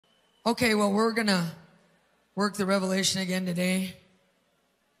Okay, well, we're going to work the revelation again today.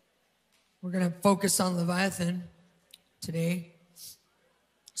 We're going to focus on Leviathan today.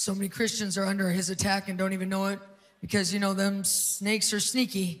 So many Christians are under his attack and don't even know it because, you know, them snakes are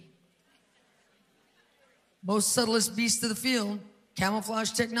sneaky. Most subtlest beast of the field, camouflage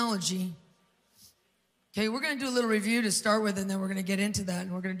technology. Okay, we're going to do a little review to start with, and then we're going to get into that.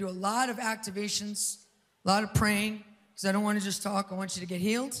 And we're going to do a lot of activations, a lot of praying, because I don't want to just talk. I want you to get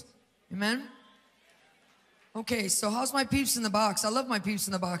healed. Amen? Okay, so how's my peeps in the box? I love my peeps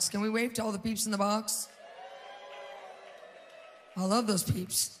in the box. Can we wave to all the peeps in the box? I love those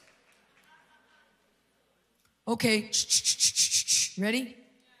peeps. Okay, ready?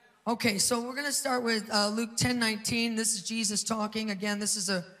 Okay, so we're going to start with Luke 10:19. This is Jesus talking. Again, this is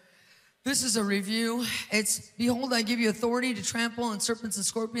a review. It's, behold, I give you authority to trample on serpents and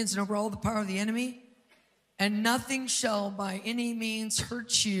scorpions and over all the power of the enemy, and nothing shall by any means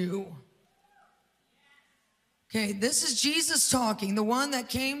hurt you. Okay, this is Jesus talking, the one that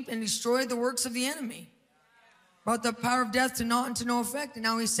came and destroyed the works of the enemy, brought the power of death to naught and to no effect. And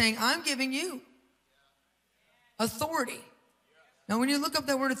now he's saying, I'm giving you authority. Now, when you look up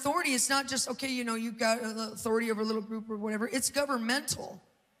that word authority, it's not just, okay, you know, you've got authority over a little group or whatever. It's governmental.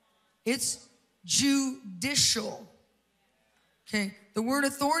 It's judicial. Okay, the word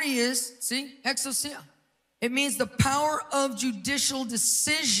authority is, see, exousia. It means the power of judicial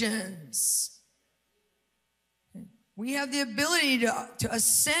decisions. Okay. We have the ability to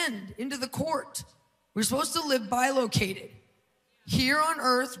ascend into the court. We're supposed to live bilocated. Here on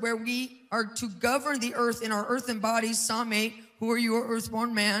earth, where we are to govern the earth in our earthen bodies, Psalm 8, who are you,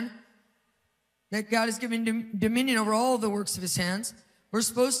 earthborn man, that God has given dominion over all the works of his hands. We're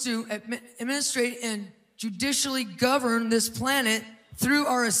supposed to administrate and judicially govern this planet through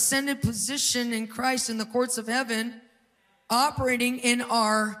our ascended position in Christ in the courts of heaven, operating in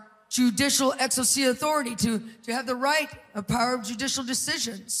our judicial exousia authority to have the right of power of judicial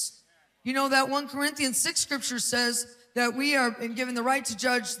decisions. You know that 1 Corinthians 6 scripture says that we are given the right to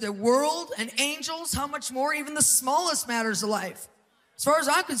judge the world and angels, how much more even the smallest matters of life. As far as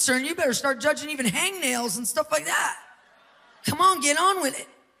I'm concerned, you better start judging even hangnails and stuff like that. Come on, get on with it.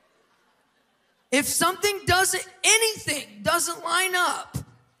 If anything doesn't line up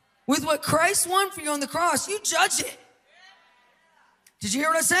with what Christ won for you on the cross, you judge it. Did you hear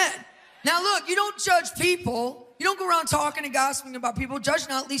what I said? Now look, you don't judge people. You don't go around talking and gossiping about people. Judge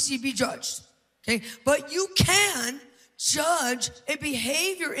not, lest ye be judged. Okay? But you can judge a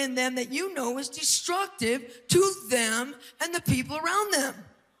behavior in them that you know is destructive to them and the people around them.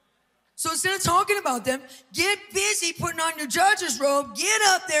 So instead of talking about them, get busy putting on your judge's robe, get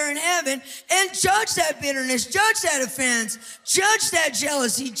up there in heaven and judge that bitterness, judge that offense, judge that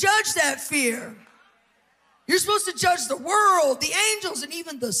jealousy, judge that fear. You're supposed to judge the world, the angels, and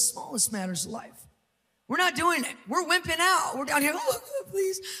even the smallest matters of life. We're not doing it. We're wimping out. We're down here, oh,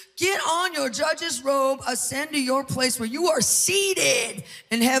 please. Get on your judge's robe, ascend to your place where you are seated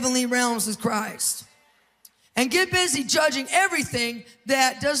in heavenly realms with Christ. And get busy judging everything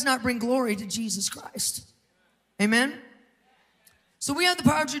that does not bring glory to Jesus Christ. Amen? So we have the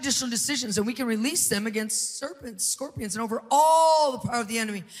power of judicial decisions, and we can release them against serpents, scorpions, and over all the power of the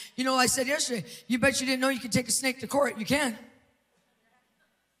enemy. You know, I said yesterday, you bet you didn't know you could take a snake to court. You can.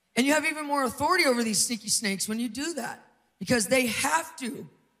 And you have even more authority over these sneaky snakes when you do that, because they have to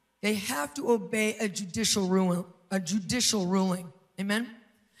obey a judicial ruling. Amen?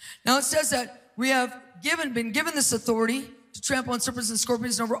 Now it says that we have been given this authority to trample on serpents and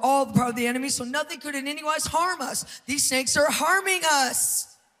scorpions and over all the power of the enemy, so nothing could in any wise harm us. These snakes are harming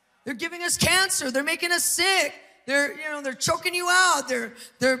us. They're giving us cancer. They're making us sick. They're choking you out.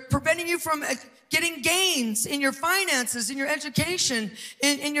 They're preventing you from getting gains in your finances, in your education,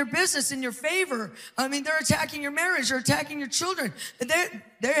 in your business, in your favor. I mean, they're attacking your marriage. They're attacking your children. They're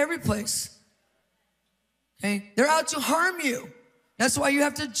every place. Okay? They're out to harm you. That's why you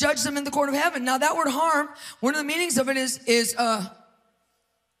have to judge them in the court of heaven. Now, that word harm, one of the meanings of it is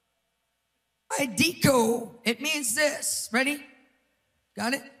idiko. It means this. Ready?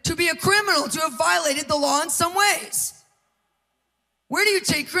 Got it? To be a criminal, to have violated the law in some ways. Where do you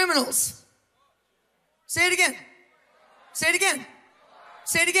take criminals? Say it again. Say it again.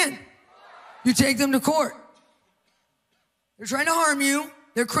 Say it again. You take them to court. They're trying to harm you.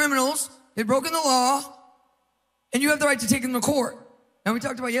 They're criminals. They've broken the law. And you have the right to take them to court. And we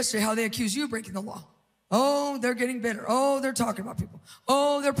talked about yesterday how they accuse you of breaking the law. Oh, they're getting bitter. Oh, they're talking about people.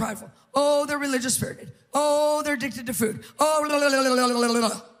 Oh, they're prideful. Oh, they're religious spirited. Oh, they're addicted to food. Oh, blah, blah, blah, blah, blah, blah,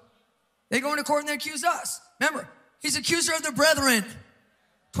 blah. They go into court and they accuse us. Remember, he's accuser of the brethren.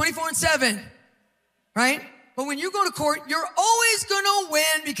 24/7. Right? But when you go to court, you're always going to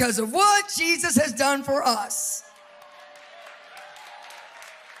win because of what Jesus has done for us.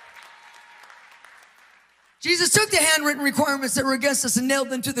 Jesus took the handwritten requirements that were against us and nailed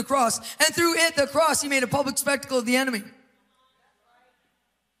them to the cross. And through it, the cross, he made a public spectacle of the enemy.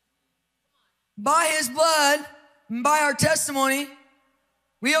 By his blood, and by our testimony,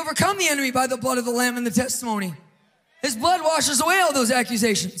 we overcome the enemy by the blood of the Lamb and the testimony. His blood washes away all those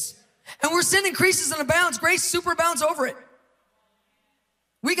accusations. And where sin increases and abounds, grace superabounds over it.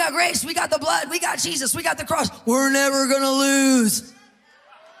 We got grace, we got the blood, we got Jesus, we got the cross. We're never going to lose.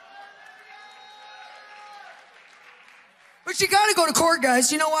 But you got to go to court,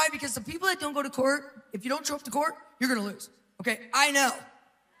 guys. You know why? Because the people that don't go to court, if you don't show up to court, you're going to lose. Okay, I know.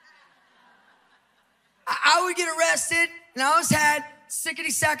 I would get arrested, and I always had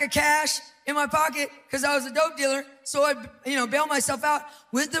sickety sack of cash in my pocket because I was a dope dealer. So I'd, bail myself out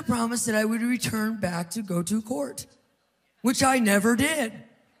with the promise that I would return back to go to court, which I never did.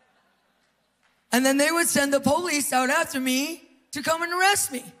 And then they would send the police out after me to come and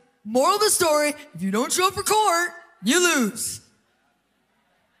arrest me. Moral of the story, if you don't show up for court, you lose.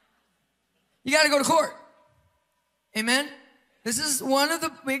 You got to go to court. Amen? This is one of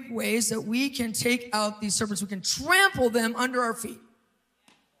the big ways that we can take out these serpents. We can trample them under our feet.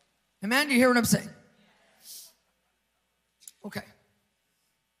 Amen? Do you hear what I'm saying? Okay.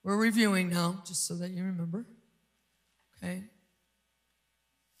 We're reviewing now, just so that you remember. Okay.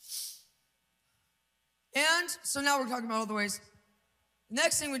 And so now we're talking about all the ways.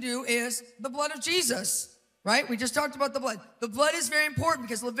 Next thing we do is the blood of Jesus. Right? We just talked about the blood. The blood is very important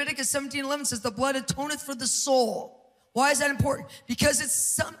because Leviticus 17:11 says the blood atoneth for the soul. Why is that important? Because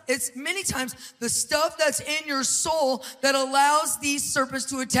it's many times the stuff that's in your soul that allows these serpents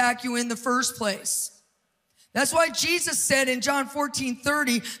to attack you in the first place. That's why Jesus said in John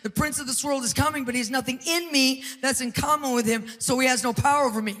 14:30, the prince of this world is coming, but he has nothing in me that's in common with him, so he has no power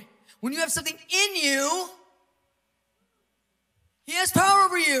over me. When you have something in you, he has power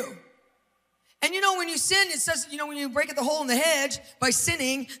over you. And when you sin, it says, when you break at the hole in the hedge by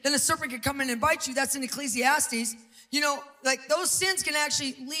sinning, then a serpent can come in and bite you. That's in Ecclesiastes. Like those sins can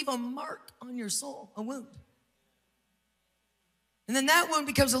actually leave a mark on your soul, a wound. And then that wound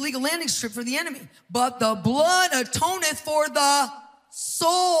becomes a legal landing strip for the enemy. But the blood atoneth for the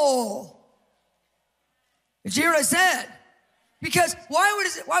soul. Did you hear what I said? Because why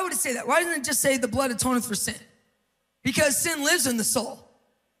would it say that? Why doesn't it just say the blood atoneth for sin? Because sin lives in the soul.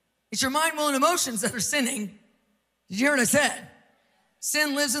 It's your mind, will, and emotions that are sinning. Did you hear what I said?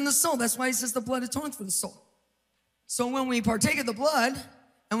 Sin lives in the soul. That's why he says the blood atoneth for the soul. So when we partake of the blood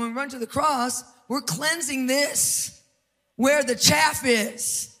and when we run to the cross, we're cleansing this where the chaff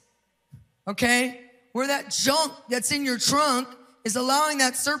is. Okay? Where that junk that's in your trunk is allowing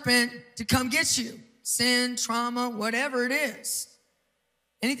that serpent to come get you. Sin, trauma, whatever it is.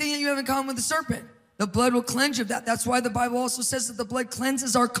 Anything that you have in common with the serpent. The blood will cleanse you of that. That's why the Bible also says that the blood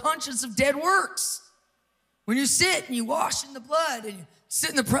cleanses our conscience of dead works. When you sit and you wash in the blood and you sit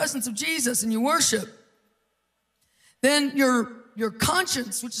in the presence of Jesus and you worship, then your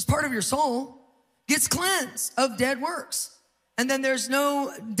conscience, which is part of your soul, gets cleansed of dead works. And then there's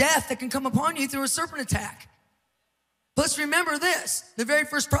no death that can come upon you through a serpent attack. Plus remember this, the very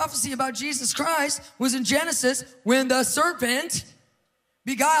first prophecy about Jesus Christ was in Genesis when the serpent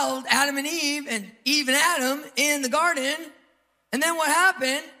beguiled Adam and Eve and Adam in the garden. And then what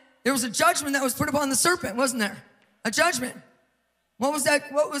happened? There was a judgment that was put upon the serpent, wasn't there? A judgment. What was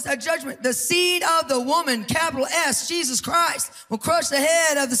that judgment? The seed of the woman, capital S, Jesus Christ, will crush the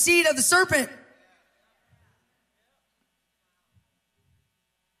head of the seed of the serpent.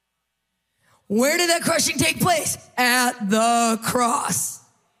 Where did that crushing take place? At the cross.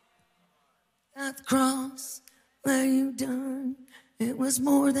 At the cross, where you done. It was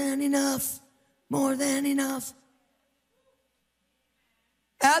more than enough, more than enough.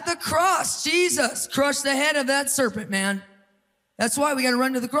 At the cross, Jesus crushed the head of that serpent, man. That's why we got to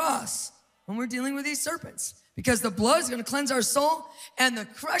run to the cross when we're dealing with these serpents. Because the blood is going to cleanse our soul and the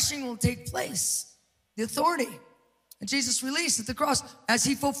crushing will take place. The authority that Jesus released at the cross as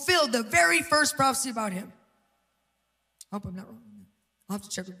he fulfilled the very first prophecy about him. I hope I'm not wrong. I'll have to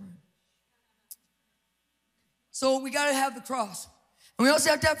check with Brian. So we got to have the cross. And we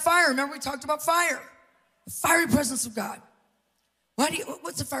also have to have fire. Remember we talked about fire. The fiery presence of God.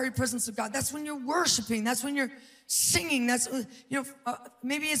 What's the fiery presence of God? That's when you're worshiping. That's when you're singing. That's,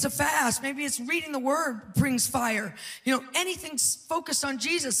 maybe it's a fast. Maybe it's reading the word brings fire. Anything focused on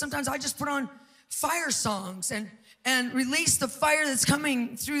Jesus. Sometimes I just put on fire songs and release the fire that's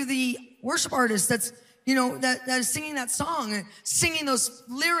coming through the worship artist that's that is singing that song and singing those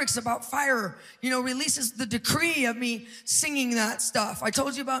lyrics about fire, releases the decree of me singing that stuff. I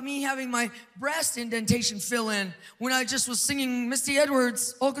told you about me having my breast indentation fill in when I just was singing Misty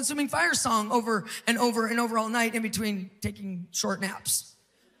Edwards' All-Consuming Fire song over and over and over all night in between taking short naps.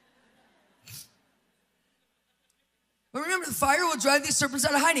 But remember, the fire will drive these serpents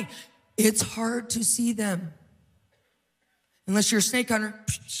out of hiding. It's hard to see them unless you're a snake hunter.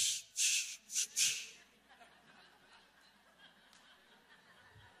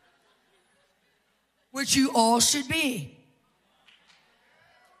 Which you all should be.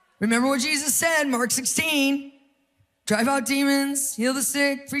 Remember what Jesus said, Mark 16, drive out demons, heal the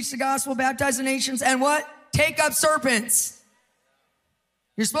sick, preach the gospel, baptize the nations, and what? Take up serpents.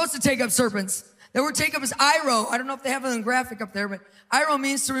 You're supposed to take up serpents. The word take up is iro. I don't know if they have it in the graphic up there, but iro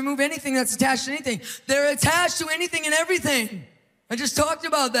means to remove anything that's attached to anything. They're attached to anything and everything. I just talked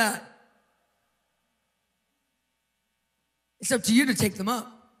about that. It's up to you to take them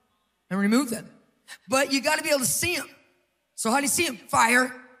up and remove them. But you got to be able to see them. So how do you see them?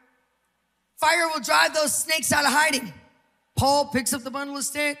 Fire. Fire will drive those snakes out of hiding. Paul picks up the bundle of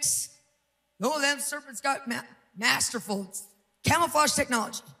sticks. Oh, that serpent's got masterful camouflage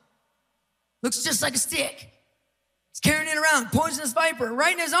technology. Looks just like a stick. He's carrying it around, poisonous viper,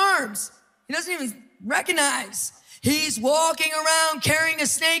 right in his arms. He doesn't even recognize. He's walking around carrying a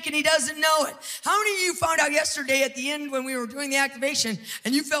snake and he doesn't know it. How many of you found out yesterday at the end when we were doing the activation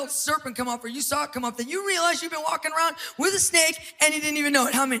and you felt serpent come up or you saw it come up that you realized you've been walking around with a snake and you didn't even know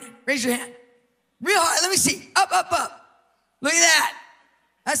it? How many? Raise your hand. Real high. Let me see. Up, up, up. Look at that.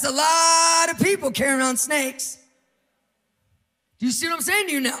 That's a lot of people carrying around snakes. Do you see what I'm saying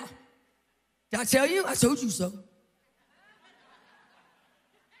to you now? Did I tell you? I told you so.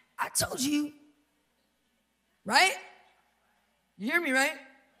 I told you. Right? You hear me, right?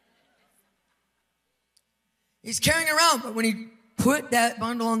 He's carrying it around, but when he put that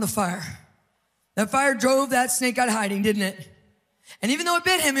bundle on the fire, that fire drove that snake out of hiding, didn't it? And even though it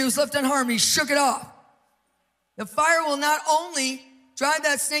bit him, he was left unharmed. He shook it off. The fire will not only drive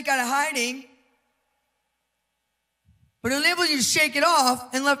that snake out of hiding, but it'll enable you to shake it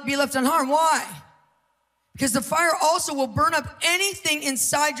off and be left unharmed. Why? Because the fire also will burn up anything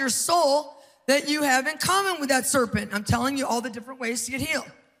inside your soul that you have in common with that serpent. I'm telling you all the different ways to get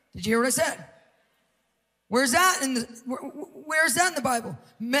healed. Did you hear what I said? Where's that in the Bible?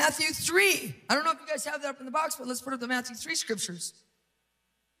 Matthew 3. I don't know if you guys have that up in the box, but let's put up the Matthew 3 scriptures.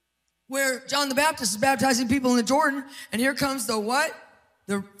 Where John the Baptist is baptizing people in the Jordan, and here comes the what?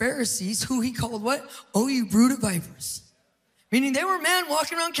 The Pharisees, who he called what? Oh, you brood of vipers. Meaning they were men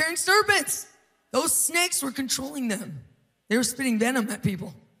walking around carrying serpents. Those snakes were controlling them. They were spitting venom at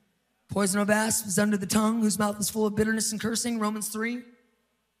people. Poison of asp is under the tongue, whose mouth is full of bitterness and cursing, Romans 3.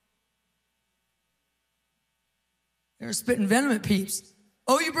 They were spitting venom at peeps.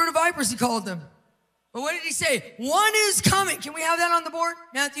 Oh, you brood of vipers, he called them. But what did he say? One is coming. Can we have that on the board?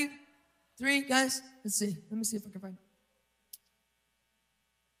 Matthew 3, guys? Let's see. Let me see if I can find it.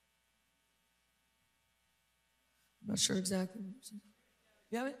 I'm not sure exactly.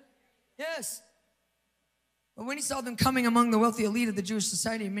 You have it? Yes. But when he saw them coming among the wealthy elite of the Jewish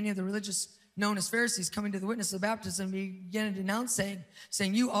society, and many of the religious known as Pharisees coming to the witness of baptism, he began to denounce,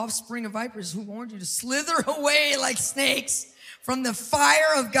 saying, you offspring of vipers, who warned you to slither away like snakes from the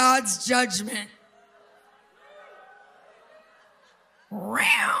fire of God's judgment.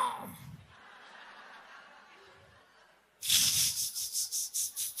 Round.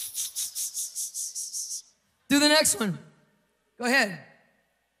 Do the next one. Go ahead.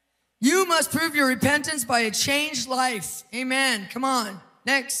 You must prove your repentance by a changed life. Amen. Come on.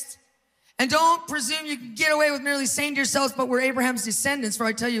 Next. And don't presume you can get away with merely saying to yourselves, but we're Abraham's descendants. For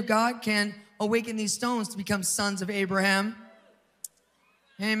I tell you, God can awaken these stones to become sons of Abraham.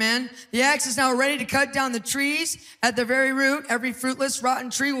 Amen. The axe is now ready to cut down the trees at the very root. Every fruitless, rotten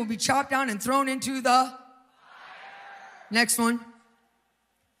tree will be chopped down and thrown into the fire. Next one.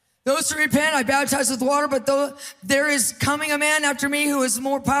 Those who repent, I baptize with water, but there is coming a man after me who is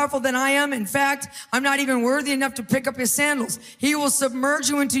more powerful than I am. In fact, I'm not even worthy enough to pick up his sandals. He will submerge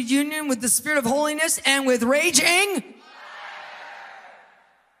you into union with the spirit of holiness and with raging.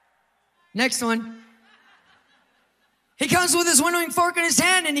 Next one. He comes with his winnowing fork in his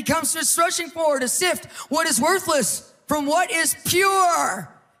hand, and he comes to his threshing floor to sift what is worthless from what is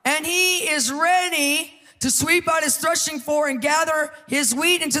pure. And he is ready to sweep out his threshing floor and gather his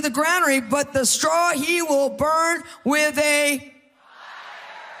wheat into the granary, but the straw he will burn with a fire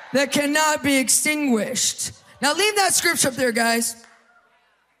that cannot be extinguished. Now leave that scripture up there, guys.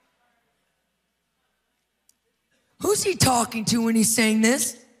 Who's he talking to when he's saying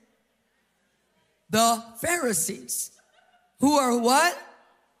this?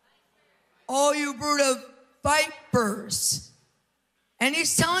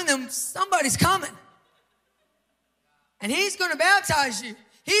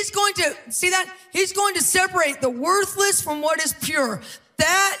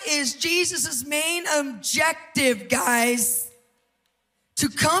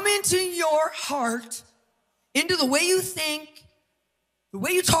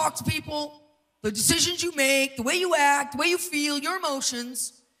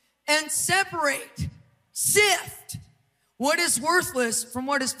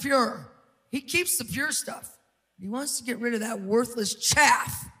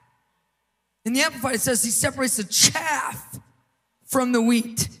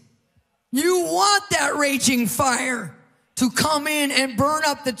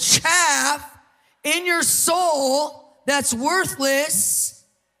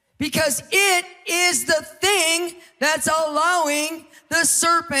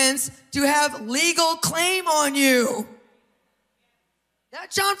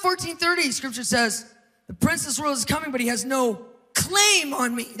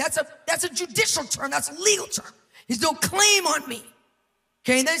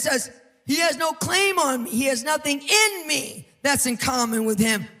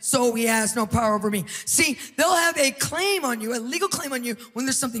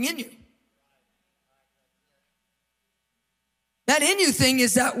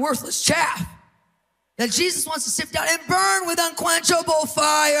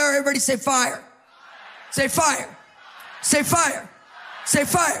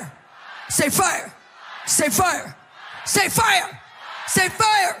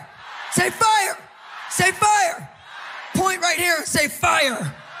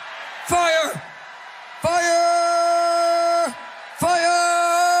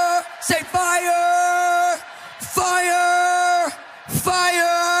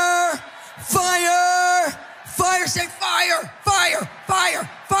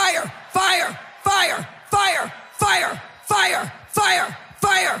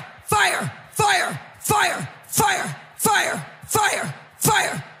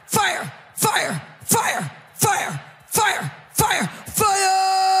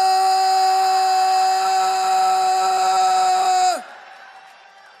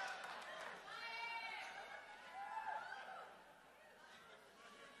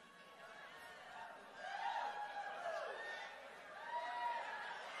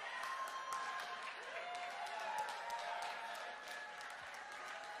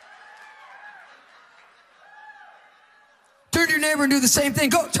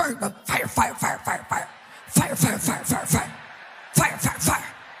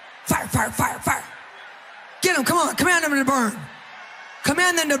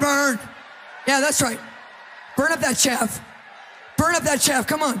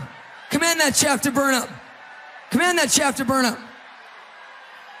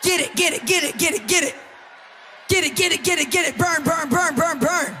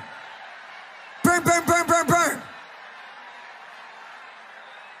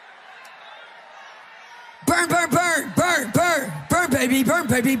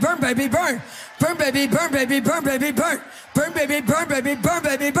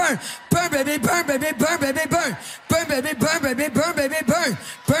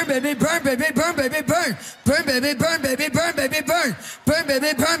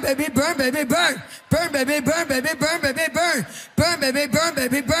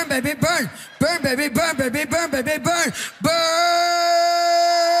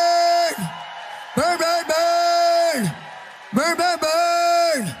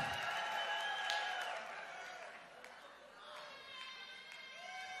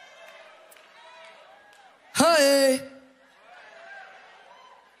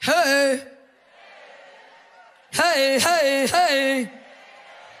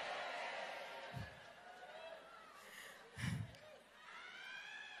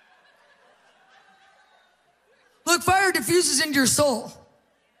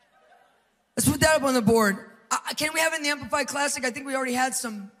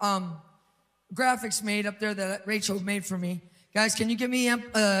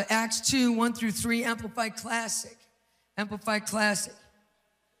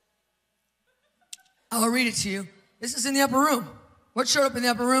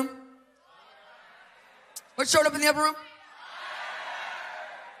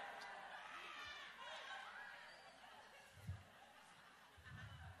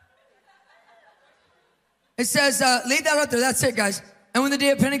 And when the day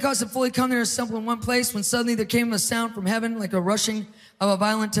of Pentecost had fully come, they were assembled in one place, when suddenly there came a sound from heaven like a rushing of a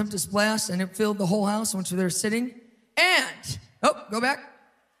violent tempest blast, and it filled the whole house in which they were sitting. And, oh, go back.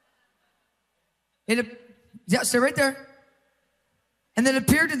 Stay right there. And then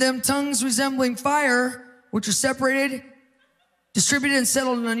appeared to them tongues resembling fire, which were separated, distributed, and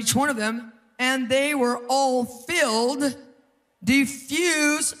settled on each one of them. And they were all filled,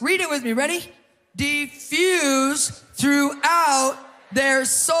 diffused, read it with me, ready? Diffused throughout their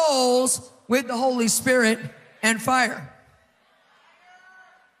souls with the Holy Spirit and fire.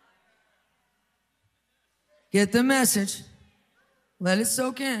 Get the message. Let it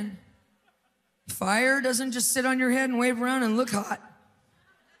soak in. Fire doesn't just sit on your head and wave around and look hot.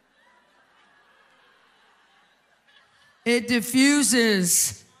 It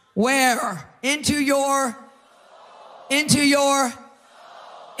diffuses where? Into your.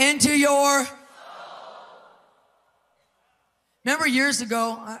 Remember years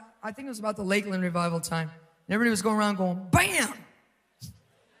ago, I think it was about the Lakeland revival time, and everybody was going around going, bam!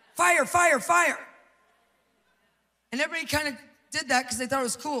 Fire, fire, fire. And everybody kind of did that because they thought it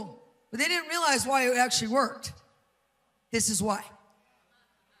was cool. But they didn't realize why it actually worked. This is why.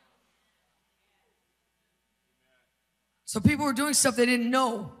 So people were doing stuff they didn't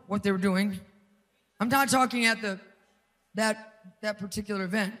know what they were doing. I'm not talking at that particular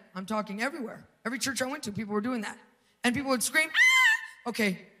event. I'm talking everywhere. Every church I went to, people were doing that. And people would scream, ah!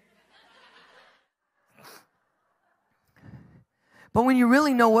 Okay. But when you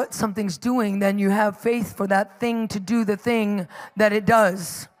really know what something's doing, then you have faith for that thing to do the thing that it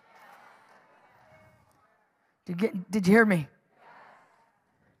does. Did you hear me?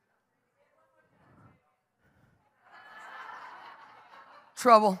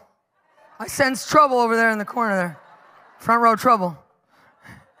 Trouble. I sense trouble over there in the corner there. Front row trouble.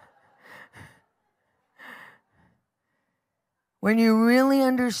 When you really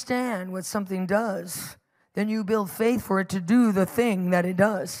understand what something does, then you build faith for it to do the thing that it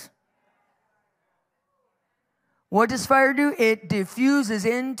does. What does fire do? It diffuses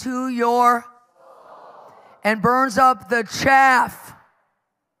into your and burns up the chaff.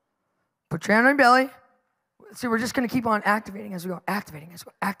 Put your hand on your belly. See, we're just going to keep on activating as we go. Activating as we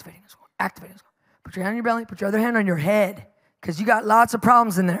go. Activating as we go. Activating as we go. Put your hand on your belly. Put your other hand on your head, because you got lots of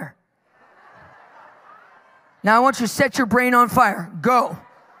problems in there. Now I want you to set your brain on fire. Go.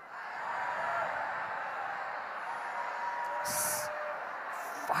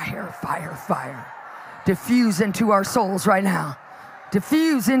 Fire, fire, fire. Diffuse into our souls right now.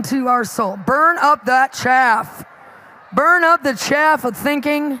 Diffuse into our soul. Burn up that chaff. Burn up the chaff of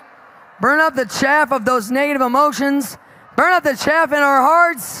thinking. Burn up the chaff of those negative emotions. Burn up the chaff in our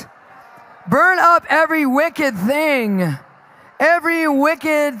hearts. Burn up every wicked thing. Every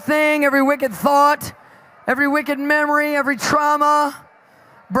wicked thing, every wicked thought, every wicked memory, every trauma.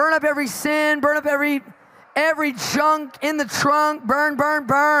 Burn up every sin. Burn up every junk in the trunk. Burn, burn,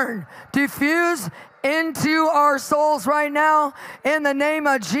 burn. Diffuse into our souls right now in the name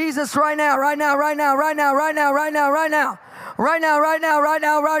of Jesus right now, right now, right now, right now, right now, right now, right now. Right now, right now, right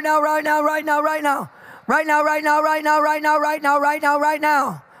now, right now, right now, right now, right now. Right now, right now, right now, right now, right now, right now, right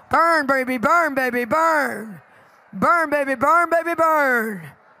now. Burn, baby, burn, baby, burn. Burn, baby, burn, baby, burn.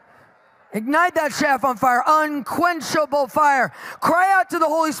 Ignite that chaff on fire, unquenchable fire. Cry out to the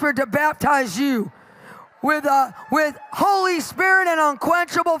Holy Spirit to baptize you with Holy Spirit and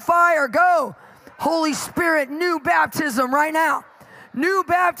unquenchable fire. Go. Holy Spirit, new baptism right now. New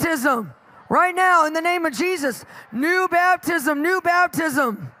baptism right now in the name of Jesus. New baptism, new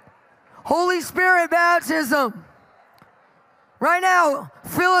baptism. Holy Spirit baptism. Right now,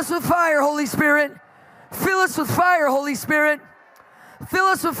 fill us with fire, Holy Spirit. Fill us with fire, Holy Spirit. Fill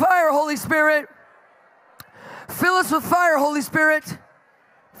us with fire, Holy Spirit. Fill us with fire, Holy Spirit.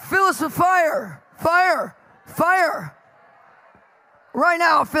 Fill us with fire, fire, fire. Right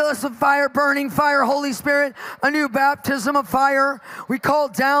now, fill us with fire, burning fire, Holy Spirit, a new baptism of fire. We call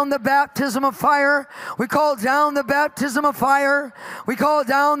down the baptism of fire. We call down the baptism of fire. We call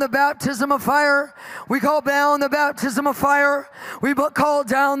down the baptism of fire. We call down the baptism of fire. We call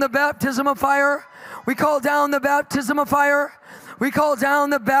down the baptism of fire. We call down the baptism of fire. We call down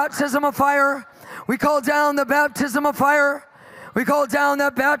the baptism of fire. We call down the baptism of fire. We call down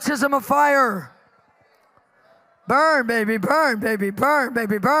the baptism of fire. Burn, baby, burn, baby, burn,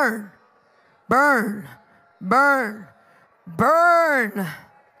 baby, burn. Burn, burn, burn.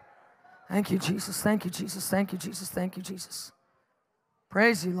 Thank you, Jesus. Thank you, Jesus. Thank you, Jesus. Thank you, Jesus.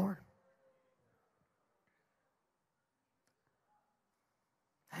 Praise you, Lord.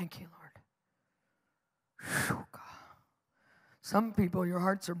 Thank you, Lord. Whew, God. Some people, your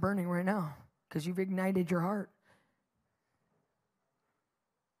hearts are burning right now because you've ignited your heart.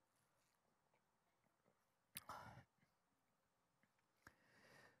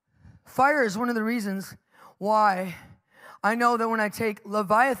 Fire is one of the reasons why I know that when I take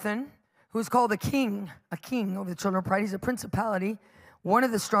Leviathan, who's called a king over the children of pride, he's a principality, one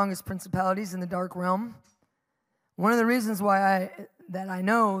of the strongest principalities in the dark realm. One of the reasons why I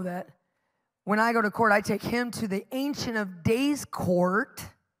know that when I go to court, I take him to the Ancient of Days court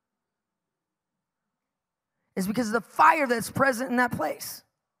is because of the fire that's present in that place.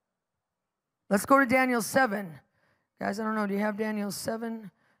 Let's go to Daniel 7. Guys, I don't know, do you have Daniel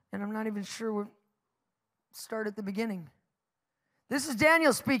 7? And I'm not even sure we'll start at the beginning. This is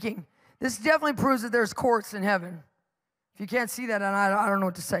Daniel speaking. This definitely proves that there's courts in heaven. If you can't see that, I don't know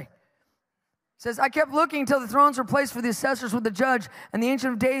what to say. It says, I kept looking until the thrones were placed for the assessors with the judge, and the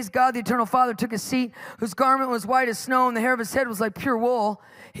Ancient of Days, God, the Eternal Father, took his seat, whose garment was white as snow, and the hair of his head was like pure wool.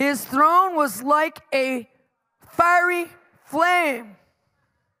 His throne was like a fiery flame.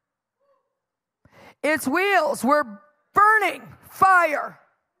 Its wheels were burning fire,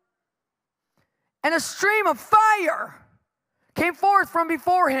 and a stream of fire came forth from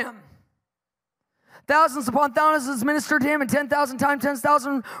before him. Thousands upon thousands ministered to him, and 10,000 times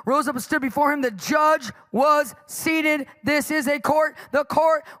 10,000 rose up and stood before him. The judge was seated. This is a court. The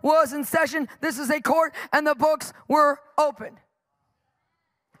court was in session. This is a court, and the books were opened.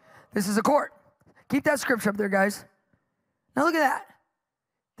 This is a court. Keep that scripture up there, guys. Now look at that.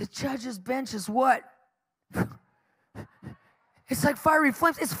 The judge's bench is what? It's like fiery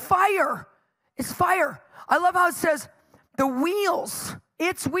flames. It's fire. It's fire. I love how it says the wheels.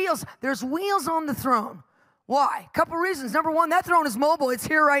 It's wheels. There's wheels on the throne. Why? A couple reasons. Number one, that throne is mobile. It's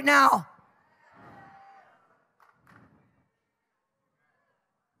here right now.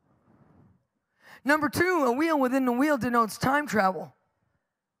 Number two, a wheel within the wheel denotes time travel.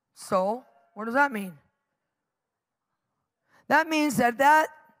 So, what does that mean? That means that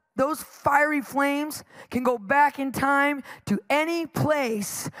those fiery flames can go back in time to any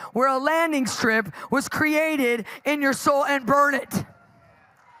place where a landing strip was created in your soul and burn it.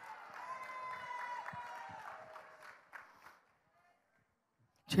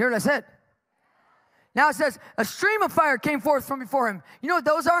 Did you hear what I said? Now it says, a stream of fire came forth from before him. You know what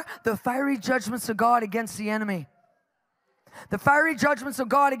those are? The fiery judgments of God against the enemy. The fiery judgments of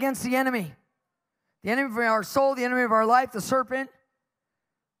God against the enemy. The enemy of our soul, the enemy of our life, the serpent.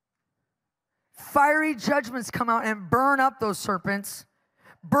 Fiery judgments come out and burn up those serpents.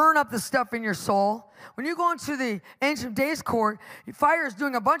 Burn up the stuff in your soul. When you go into the Ancient of Days court, fire is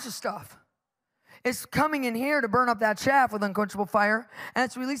doing a bunch of stuff. It's coming in here to burn up that chaff with unquenchable fire, and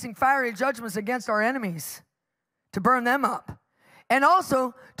it's releasing fiery judgments against our enemies to burn them up, and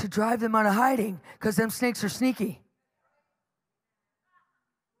also to drive them out of hiding because them snakes are sneaky.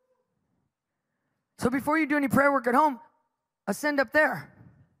 So before you do any prayer work at home, ascend up there.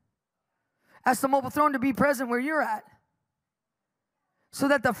 Ask the mobile throne to be present where you're at, so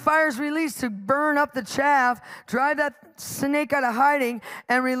that the fire's released to burn up the chaff, drive that snake out of hiding,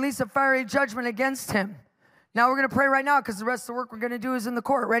 and release a fiery judgment against him. Now we're going to pray right now because the rest of the work we're going to do is in the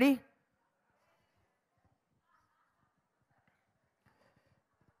court. Ready?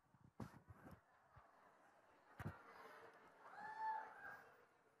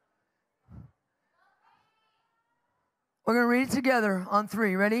 We're going to read it together on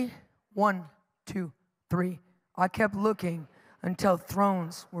 3. Ready? 1, 2, 3. I kept looking until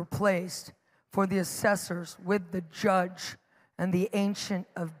thrones were placed for the assessors with the judge, and the Ancient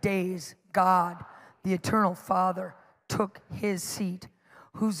of Days, God, the Eternal Father, took his seat,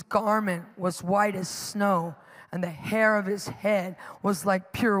 whose garment was white as snow, and the hair of his head was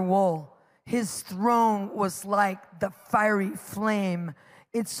like pure wool. His throne was like the fiery flame.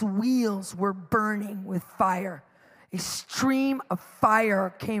 Its wheels were burning with fire. A stream of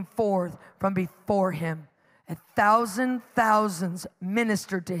fire came forth from before him. 1,000 thousands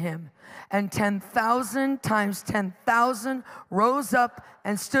ministered to him, and 10,000 times 10,000 rose up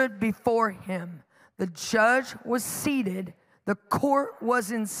and stood before him. The judge was seated, the court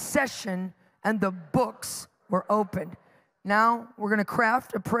was in session, and the books were opened. Now we're going to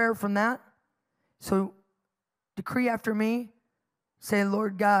craft a prayer from that. So decree after me. Say,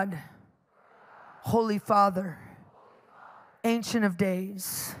 Lord God, Holy Father, Ancient of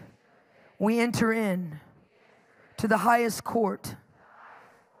Days, we enter in to the highest court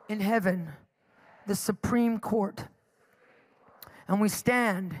in heaven, the supreme court. And we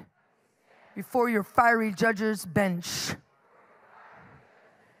stand before your fiery judge's bench,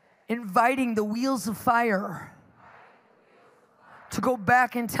 inviting the wheels of fire to go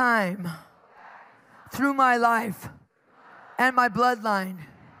back in time through my life and my bloodline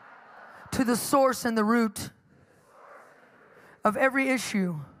to the source and the root of every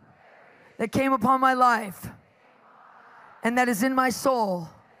issue that came upon my life and that is in my soul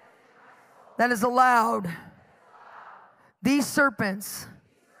that has allowed these serpents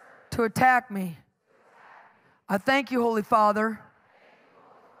to attack me. I thank you, Holy Father,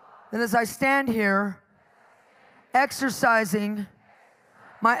 that as I stand here exercising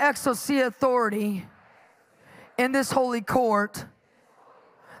my exousia authority in this holy court,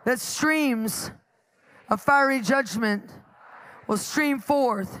 that streams of fiery judgment will stream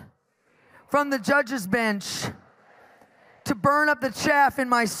forth from the judge's bench to burn up the chaff in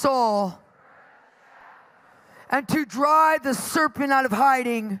my soul and to drive the serpent out of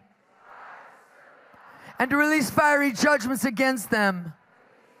hiding and to release fiery judgments against them.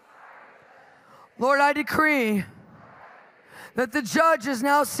 Lord, I decree that the judge is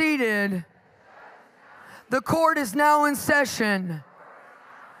now seated, the court is now in session,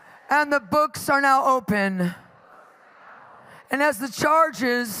 and the books are now open. And as the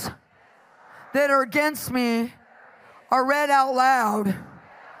charges that are against me are read out loud,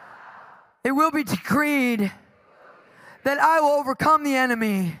 it will be decreed that I will overcome the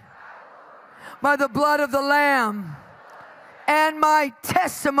enemy by the blood of the Lamb and my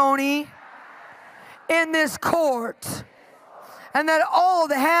testimony in this court, and that all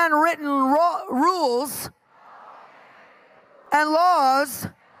the handwritten rules and laws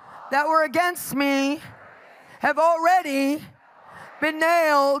that were against me have already been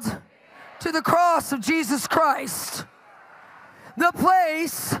nailed to the cross of Jesus Christ. The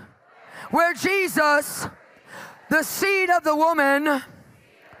place where Jesus, the seed of the woman,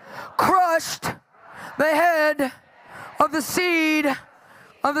 crushed the head of the seed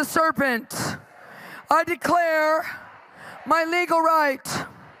of the serpent. I declare my legal right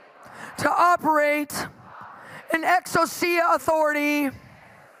to operate in exousia authority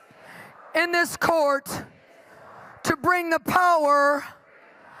in this court to bring the power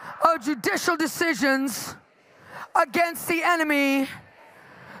of judicial decisions against the enemy,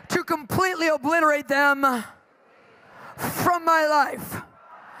 to completely obliterate them from my life.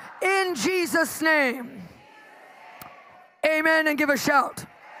 In Jesus' name, amen, and give a shout.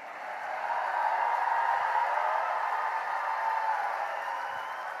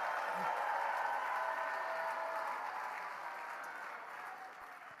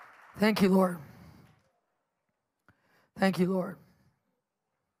 Thank you, Lord. Thank you, Lord.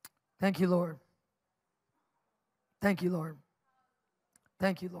 Thank you, Lord. Thank you, Lord.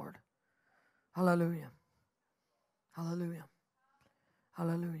 Thank you, Lord. Hallelujah. Hallelujah.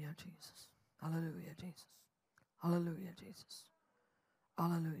 Hallelujah, Jesus. Hallelujah, Jesus. Hallelujah, Jesus.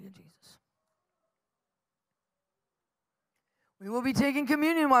 Hallelujah, Jesus. We will be taking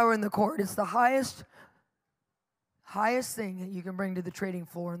communion while we're in the court. It's the highest thing that you can bring to the trading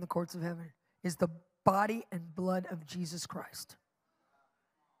floor in the courts of heaven is the body and blood of Jesus Christ.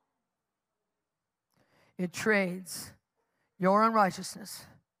 It trades your unrighteousness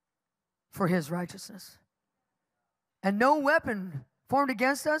for his righteousness. And no weapon formed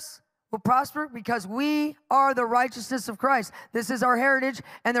against us will prosper, because we are the righteousness of Christ. This is our heritage,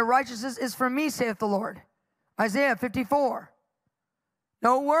 and the righteousness is from me, saith the Lord. Isaiah 54.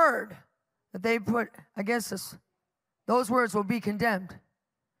 No word that they put against us, those words will be condemned.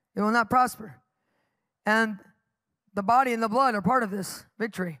 It will not prosper. And the body and the blood are part of this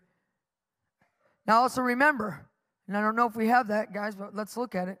victory. Now also remember, and I don't know if we have that, guys, but let's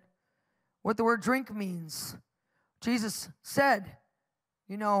look at it, what the word drink means. Jesus said,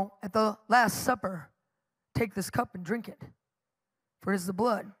 at the Last Supper, take this cup and drink it, for it is the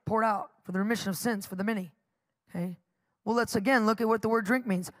blood poured out for the remission of sins for the many. Okay? Well, let's again look at what the word drink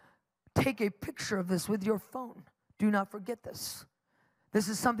means. Take a picture of this with your phone. Do not forget this. This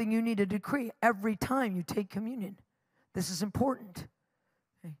is something you need to decree every time you take communion. This is important.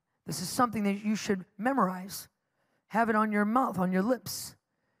 Okay? This is something that you should memorize. Have it on your mouth, on your lips.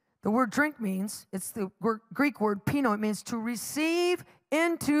 The word drink means, it's the Greek word pino. It means to receive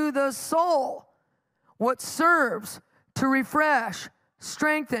into the soul what serves to refresh,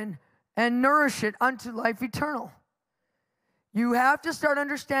 strengthen, and nourish it unto life eternal. You have to start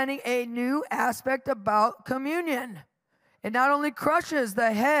understanding a new aspect about communion. It not only crushes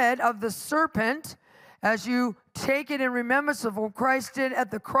the head of the serpent as you take it in remembrance of what Christ did at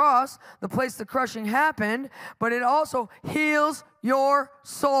the cross, the place the crushing happened, but it also heals your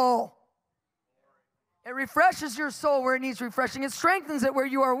soul. It refreshes your soul where it needs refreshing. It strengthens it where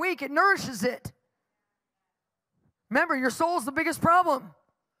you are weak. It nourishes it. Remember, your soul is the biggest problem.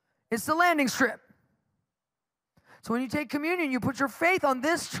 It's the landing strip. So when you take communion, you put your faith on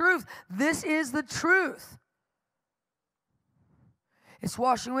this truth. This is the truth. It's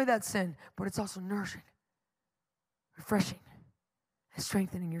washing away that sin, but it's also nourishing, refreshing, and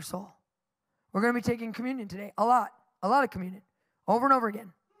strengthening your soul. We're going to be taking communion today, a lot of communion, over and over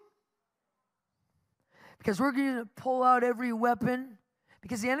again. because we're going to pull out every weapon.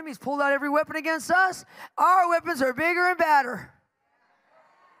 Because the enemy's pulled out every weapon against us. Our weapons are bigger and badder.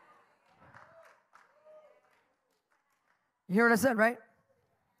 You hear what I said, right?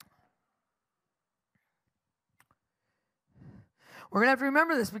 We're going to have to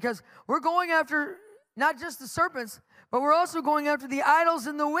remember this because we're going after not just the serpents, but we're also going after the idols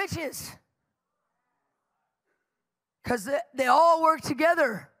and the witches. Because they all work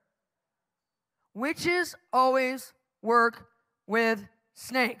together. Witches always work with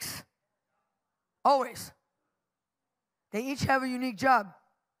snakes. Always. They each have a unique job.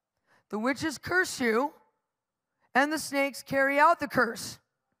 The witches curse you, and the snakes carry out the curse.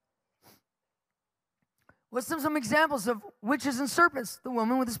 What's some examples of witches and serpents? The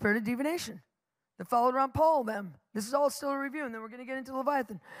woman with the spirit of divination that followed around Paul then. This is all still a review, and then we're going to get into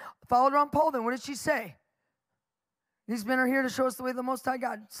Leviathan. Followed around Paul then. What did she say? These men are here to show us the way of the Most High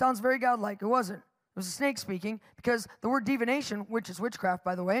God. Sounds very godlike. It wasn't. It was a snake speaking, because the word divination, which is witchcraft,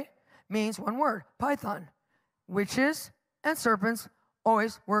 by the way, means one word, python. Witches and serpents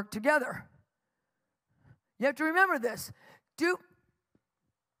always work together. You have to remember this.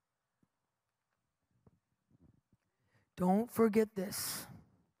 Don't forget this.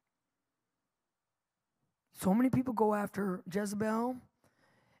 So many people go after Jezebel,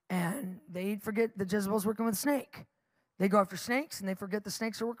 and they forget that Jezebel's working with a snake. They go after snakes, and they forget the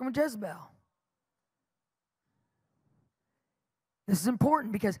snakes are working with Jezebel. This is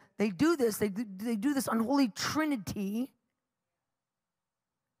important because they do this. They do this unholy trinity,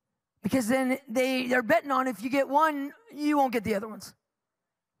 because then they're betting on if you get one, you won't get the other ones.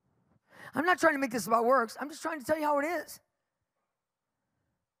 I'm not trying to make this about works. I'm just trying to tell you how it is.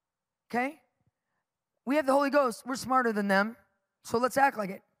 Okay? We have the Holy Ghost. We're smarter than them, so let's act like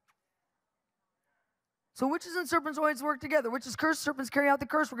it. So witches and serpents always work together. Witches curse, serpents carry out the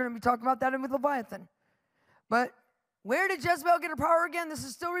curse. We're going to be talking about that with Leviathan. But where did Jezebel get her power again? This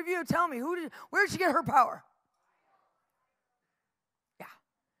is still review. Tell me, where did she get her power? Yeah.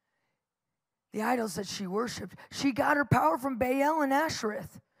 The idols that she worshipped. She got her power from Baal and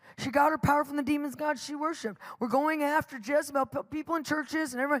Ashereth. She got her power from the demons God she worshipped. We're going after Jezebel. People in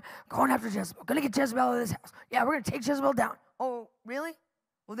churches and everyone going after Jezebel. Going to get Jezebel out of this house. Yeah, we're going to take Jezebel down. Oh, really?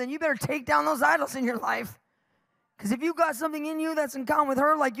 Well, then you better take down those idols in your life. Because if you got something in you that's in common with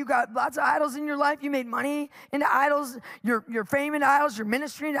her, like you got lots of idols in your life, you made money into idols, your fame into idols, your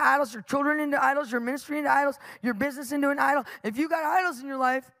ministry into idols, your children into idols, your ministry into idols, your business into an idol. If you got idols in your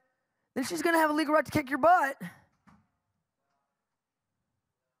life, then she's going to have a legal right to kick your butt.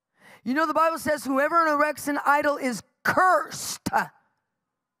 You know, the Bible says whoever erects an idol is cursed.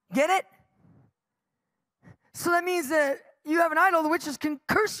 Get it? So that means that you have an idol, the witches can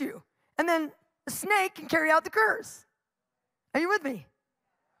curse you. And then a snake can carry out the curse. Are you with me?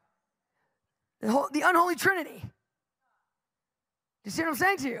 The unholy trinity. Do you see what I'm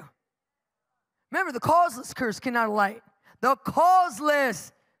saying to you? Remember, the causeless curse cannot alight. The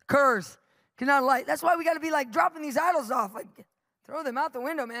causeless curse cannot alight. That's why we got to be like dropping these idols off. Like, throw them out the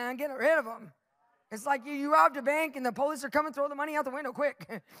window, man. Get rid of them. It's like you robbed a bank and the police are coming, throw the money out the window quick.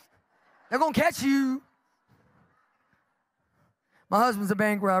 They're going to catch you. My husband's a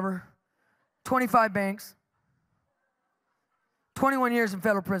bank robber. 25 banks. 21 years in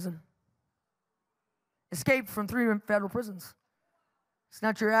federal prison. Escaped from 3 federal prisons. It's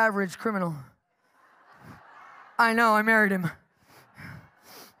not your average criminal. I know, I married him.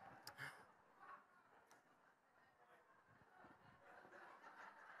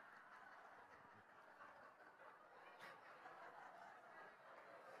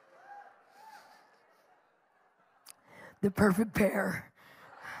 The perfect pair.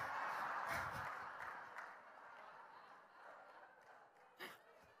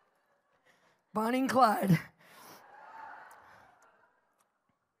 Bonnie and Clyde.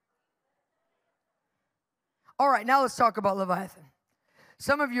 All right, now let's talk about Leviathan.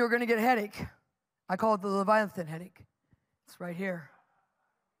 Some of you are going to get a headache. I call it the Leviathan headache. It's right here.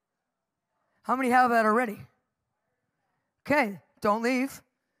 How many have that already? Okay, don't leave.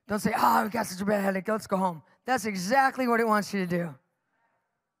 Don't say, oh, we got such a bad headache. Let's go home. That's exactly what it wants you to do.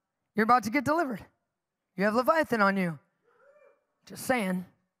 You're about to get delivered. You have Leviathan on you. Just saying.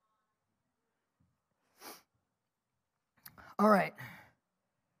 All right.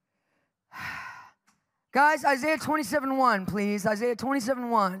 Guys, Isaiah 27:1, please. Isaiah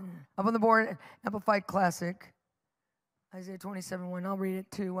 27:1. Up on the board, Amplified Classic. Isaiah 27:1. I'll read it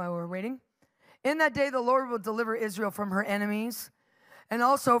too while we're waiting. In that day, the Lord will deliver Israel from her enemies and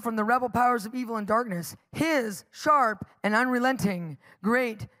also from the rebel powers of evil and darkness. His sharp and unrelenting,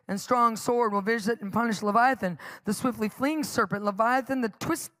 great and strong sword will visit and punish Leviathan, the swiftly fleeing serpent, Leviathan, the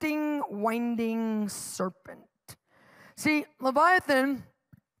twisting, winding serpent. See, Leviathan,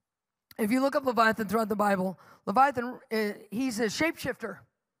 if you look up Leviathan throughout the Bible, Leviathan, he's a shapeshifter.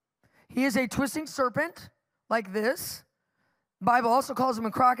 He is a twisting serpent like this. The Bible also calls him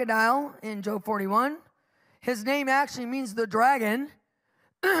a crocodile in Job 41. His name actually means the dragon.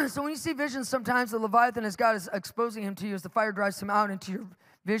 So when you see visions sometimes, the Leviathan, as God is exposing him to you, as the fire drives him out into your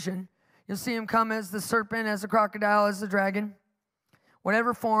vision, you'll see him come as the serpent, as the crocodile, as the dragon.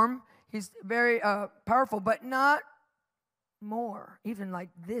 Whatever form, he's very powerful, but not more. Even like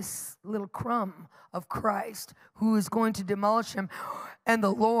this little crumb of Christ who is going to demolish him. And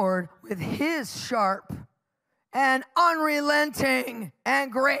the Lord, with his sharp and unrelenting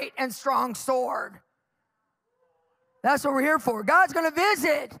and great and strong sword. That's what we're here for. God's going to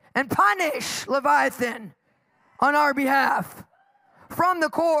visit and punish Leviathan on our behalf from the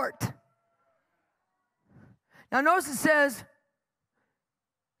court. Now notice it says,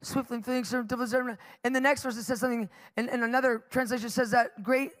 swiftly fleeing serpent. In the next verse it says something, and another translation says that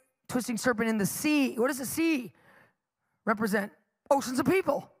great twisting serpent in the sea. What does the sea represent? Oceans of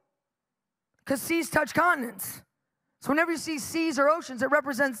people. Because seas touch continents. So whenever you see seas or oceans, it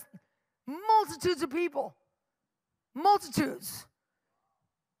represents multitudes of people. Multitudes.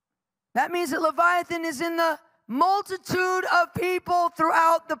 That means that Leviathan is in the multitude of people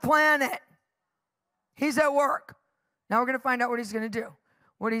throughout the planet. He's at work. Now we're going to find out what he's going to do,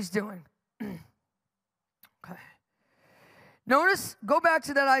 what he's doing. Okay. Notice, go back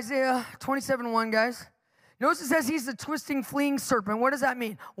to that Isaiah 27:1, guys. Notice it says he's the twisting, fleeing serpent. What does that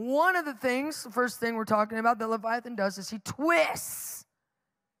mean? One of the things, the first thing we're talking about that Leviathan does is he twists.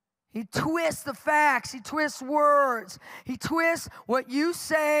 He twists the facts. He twists words. He twists what you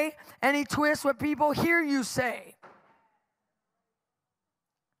say, and he twists what people hear you say.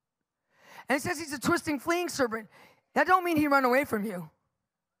 And it says he's a twisting, fleeing serpent. That don't mean he run away from you.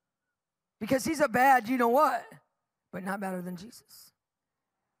 Because he's a bad, you know what, but not better than Jesus.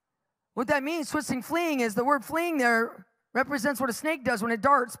 What that means, twisting, fleeing, is the word fleeing there represents what a snake does when it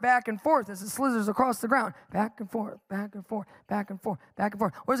darts back and forth as it slithers across the ground. Back and forth, back and forth, back and forth, back and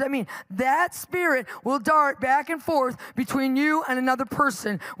forth. What does that mean? That spirit will dart back and forth between you and another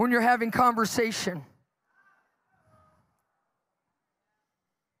person when you're having conversation.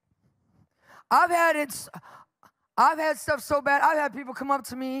 I've had stuff so bad. I've had people come up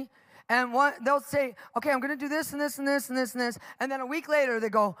to me and they'll say, okay, I'm going to do this and this and this and this and this. And then a week later they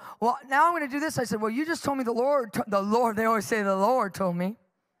go, well, now I'm going to do this. I said, well, you just told me the Lord, they always say the Lord told me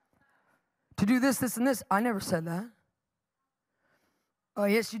to do this, this, and this. I never said that. Oh,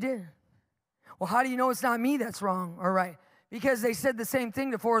 yes, you did. Well, how do you know it's not me that's wrong or right? Because they said the same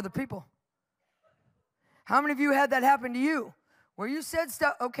thing to 4 other people. How many of you had that happen to you? Where you said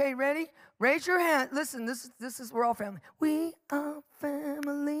stuff, okay, ready? Raise your hand. Listen, this is, we're all family. We are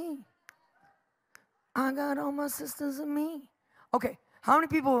family. I got all my sisters and me. Okay, how many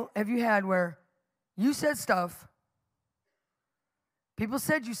people have you had where you said stuff, people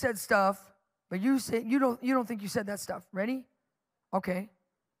said you said stuff, but you don't think you said that stuff? Ready? Okay.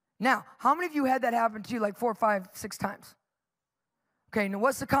 Now, how many of you had that happen to you like 4, 5, 6 times? Okay, now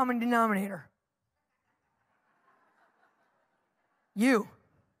what's the common denominator? You.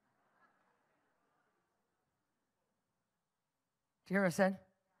 Do you hear what I said?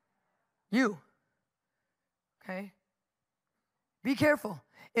 You. Okay? Be careful.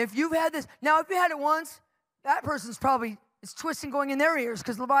 If you've had this, now if you had it once, that person's probably, it's twisting going in their ears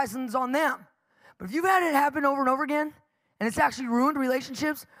because Leviathan's on them. But if you've had it happen over and over again, and it's actually ruined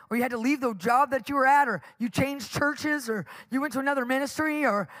relationships, or you had to leave the job that you were at, or you changed churches, or you went to another ministry,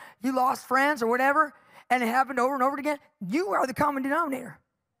 or you lost friends, or whatever, and it happened over and over again, you are the common denominator.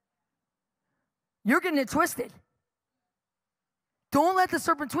 You're getting it twisted. Don't let the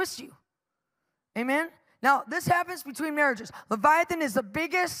serpent twist you. Amen? Now, this happens between marriages. Leviathan is the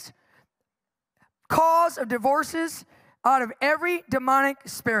biggest cause of divorces out of every demonic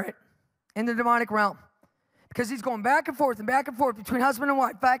spirit in the demonic realm. Because he's going back and forth between husband and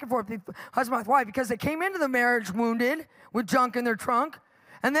wife, back and forth, husband and wife, because they came into the marriage wounded with junk in their trunk.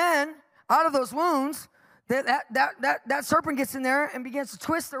 And then, out of those wounds, that serpent gets in there and begins to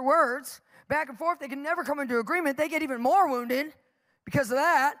twist their words back and forth. They can never come into agreement. They get even more wounded because of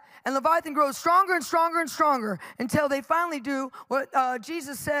that. And Leviathan grows stronger and stronger and stronger until they finally do what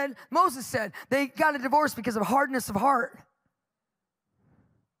Jesus said, Moses said. They got a divorce because of hardness of heart.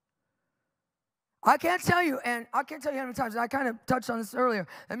 I can't tell you how many times, and I kind of touched on this earlier,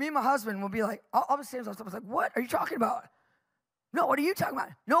 and me and my husband will be like, I'll be saying stuff, I was like, what are you talking about? No, what are you talking about?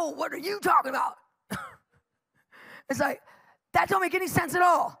 No, what are you talking about? It's like, that don't make any sense at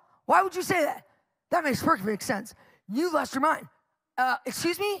all. Why would you say that? That makes perfect sense. You lost your mind.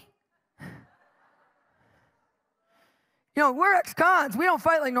 Excuse me? You know, we're ex-cons. We don't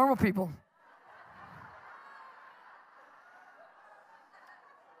fight like normal people.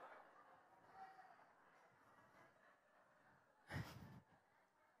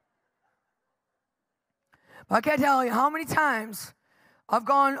 I can't tell you how many times I've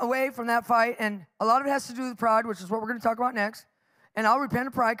gone away from that fight, and a lot of it has to do with pride, which is what we're going to talk about next. And I'll repent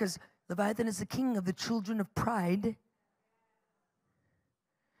of pride because Leviathan is the king of the children of pride.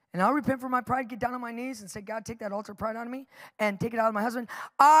 And I'll repent for my pride, get down on my knees and say, God, take that altar of pride out of me and take it out of my husband.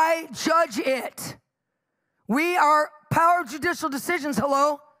 I judge it. We are power of judicial decisions,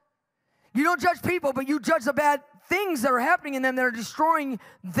 hello? You don't judge people, but you judge the bad things that are happening in them that are destroying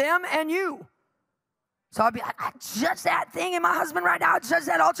them and you. So I'll be like, I judge that thing in my husband right now. I judge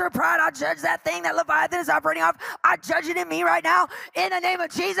that altar of pride. I judge that thing that Leviathan is operating off. I judge it in me right now. In the name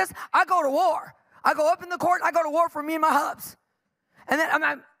of Jesus, I go to war. I go up in the court. I go to war for me and my hubs. And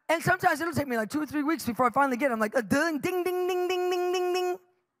then and sometimes it'll take me like 2 or 3 weeks before I finally get it. I'm like, ding, ding, ding, ding, ding, ding, ding, ding.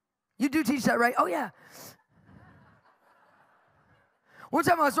 You do teach that, right? Oh, yeah. One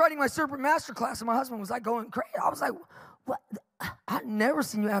time I was writing my serpent master class, and my husband was like going crazy. I was like, what? I've never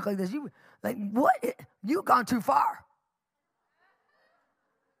seen you act like this. Like, what? You've gone too far.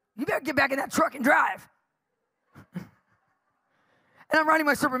 You better get back in that truck and drive. And I'm writing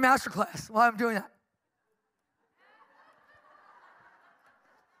my serpent master class while I'm doing that.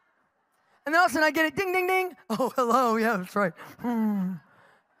 And then all of a sudden I get it, ding, ding, ding. Oh, hello, yeah, that's right. Man,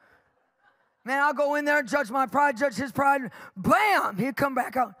 I'll go in there, judge my pride, judge his pride. Bam, he'd come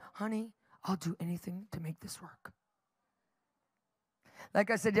back out. Honey, I'll do anything to make this work.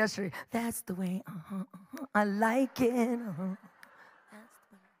 Like I said yesterday, that's the way, I like it. That's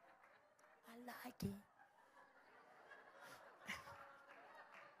the way, I like it.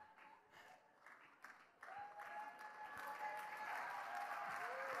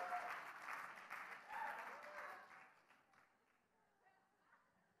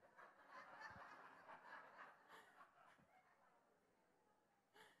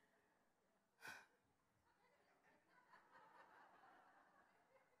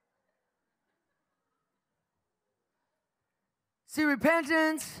 See,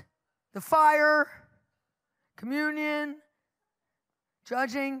 repentance, the fire, communion,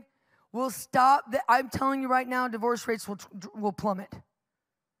 judging will stop. I'm telling you right now, divorce rates will plummet.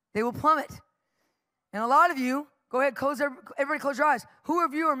 They will plummet. And a lot of you, go ahead, everybody close your eyes. Who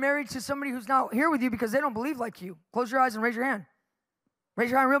of you are married to somebody who's not here with you because they don't believe like you? Close your eyes and raise your hand. Raise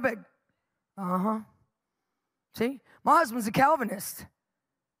your hand real big. See? My husband's a Calvinist.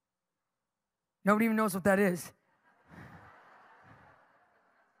 Nobody even knows what that is.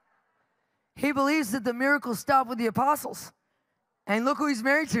 He believes that the miracles stop with the apostles. And look who he's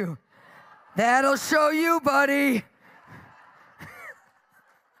married to. That'll show you, buddy.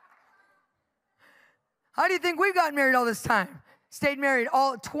 How do you think we've gotten married all this time? Stayed married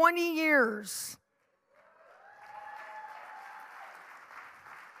all 20 years.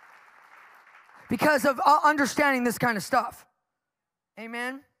 Because of understanding this kind of stuff.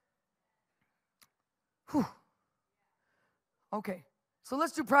 Amen? Whew. Okay. So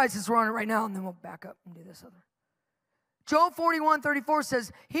let's do pride since we're on it right now, and then we'll back up and do this other. Job 41:34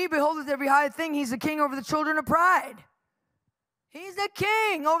 says, He beholdeth every high thing. He's the king over the children of pride. He's the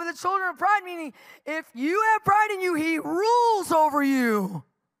king over the children of pride, meaning if you have pride in you, he rules over you.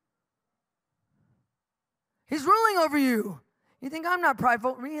 He's ruling over you. You think I'm not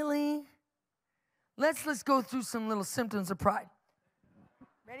prideful? Really? Let's go through some little symptoms of pride.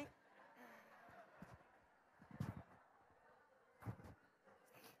 Ready?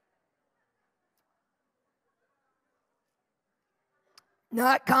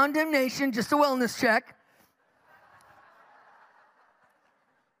 Not condemnation, just a wellness check.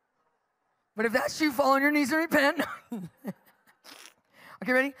 But if that's you, fall on your knees and repent.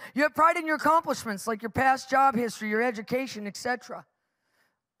 Okay, ready? You have pride in your accomplishments, like your past job history, your education, etc.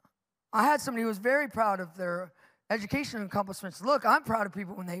 I had somebody who was very proud of their education accomplishments. Look, I'm proud of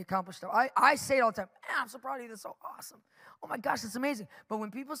people when they accomplish stuff. I say it all the time. Man, I'm so proud of you. That's so awesome. Oh my gosh, that's amazing. But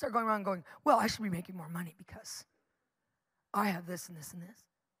when people start going around going, well, I should be making more money because I have this and this and this.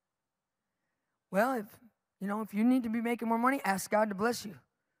 Well, if you need to be making more money, ask God to bless you.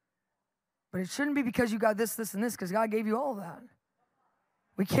 But it shouldn't be because you got this, this, and this, because God gave you all of that.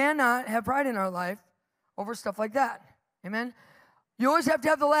 We cannot have pride in our life over stuff like that. Amen? You always have to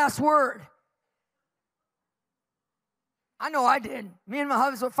have the last word. I know I did. Me and my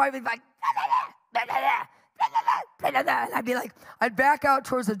husband would fight like, And I'd be like, I'd back out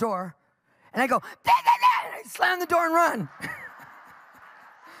towards the door, and I'd go, and I'd slam the door and run.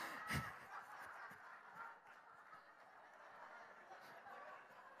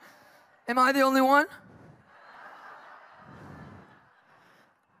 Am I the only one?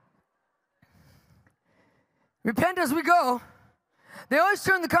 Repent as we go. They always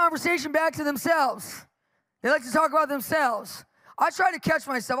turn the conversation back to themselves. They like to talk about themselves. I try to catch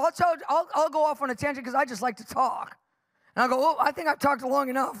myself. I'll go off on a tangent because I just like to talk. And I'll go, oh, I think I've talked long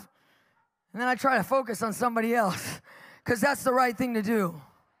enough. And then I try to focus on somebody else because that's the right thing to do.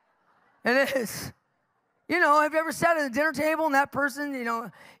 It is. You know, have you ever sat at a dinner table and that person, you know,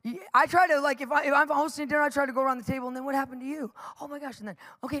 I try to, like, if I'm hosting dinner, I try to go around the table and then what happened to you? Oh my gosh, and then,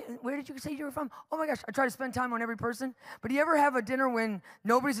 okay, where did you say you were from? Oh my gosh, I try to spend time on every person. But do you ever have a dinner when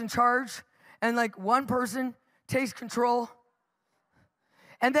nobody's in charge and like one person takes control?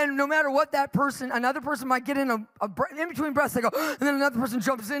 And then no matter what that person, another person might get in in between breaths, they go, and then another person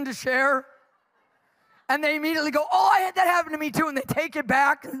jumps in to share. And they immediately go, oh, I had that happen to me too, and they take it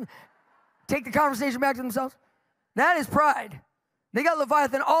back and take the conversation back to themselves. That is pride. They got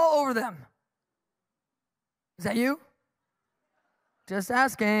Leviathan all over them. Is that you? Just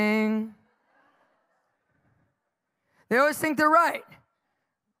asking. They always think they're right.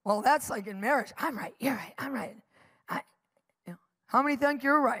 Well, that's like in marriage. I'm right, you're right, I'm right. How many think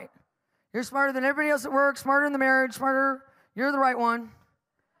you're right? You're smarter than everybody else at work, smarter in the marriage, smarter, you're the right one.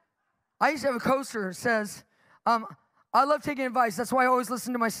 I used to have a coaster that says, I love taking advice, that's why I always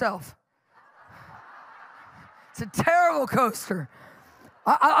listen to myself. It's a terrible coaster.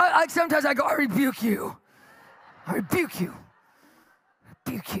 I sometimes I go, I rebuke you. I rebuke you. I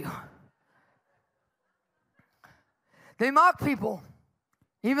rebuke you. They mock people.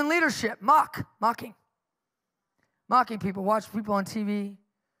 Even leadership, mocking people. Watch people on TV,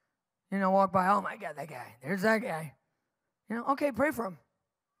 you know, walk by. Oh my God, that guy. There's that guy. You know, okay, pray for him.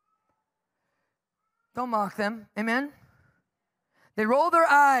 Don't mock them. Amen. They roll their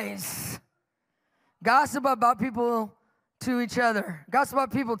eyes. Gossip about people to each other. Gossip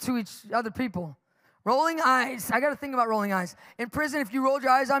about people to each other people. Rolling eyes. I got to think about rolling eyes. In prison, if you rolled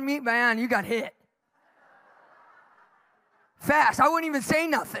your eyes on me, man, you got hit. Fast. I wouldn't even say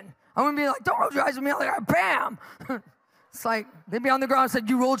nothing. I wouldn't be like, don't roll your eyes at me. I'm like, bam. It's like, they'd be on the ground and said,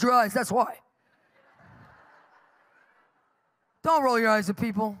 you rolled your eyes. That's why. Don't roll your eyes at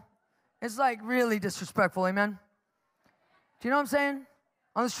people. It's like really disrespectful. Amen. Do you know what I'm saying?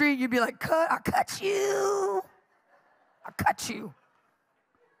 On the street, you'd be like, I cut you. I cut you.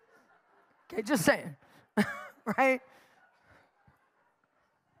 Okay, just saying. Right?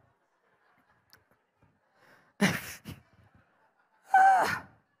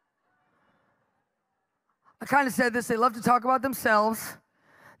 I kind of said this. They love to talk about themselves.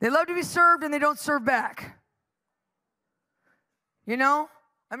 They love to be served, and they don't serve back. You know?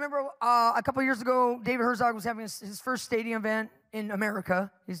 I remember a couple years ago, David Herzog was having his first stadium event in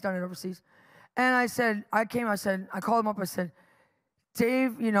America. He's done it overseas. And I called him up. I said,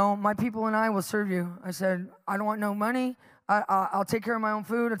 Dave, you know, my people and I will serve you. I said, I don't want no money. I'll take care of my own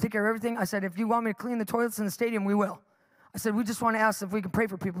food. I'll take care of everything. I said, if you want me to clean the toilets in the stadium, we will. I said, we just want to ask if we can pray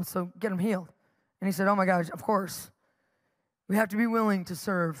for people, so get them healed. And he said, oh my gosh, of course. We have to be willing to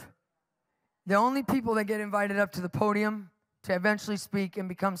serve. The only people that get invited up to the podium to eventually speak and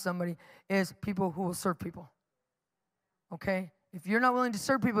become somebody is people who will serve people. Okay? If you're not willing to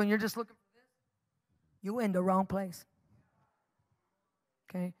serve people and you're just looking for this, you're in the wrong place.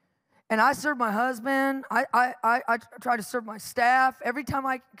 Okay? And I serve my husband. I try to serve my staff. Every time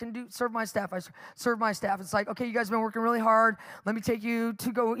I can serve my staff, I serve my staff. It's like, okay, you guys have been working really hard. Let me take you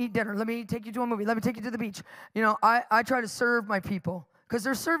to go eat dinner. Let me take you to a movie. Let me take you to the beach. You know, I try to serve my people because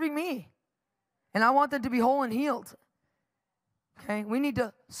they're serving me. And I want them to be whole and healed. Okay? We need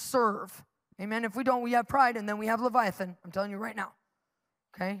to serve. Amen? If we don't, we have pride, and then we have Leviathan. I'm telling you right now.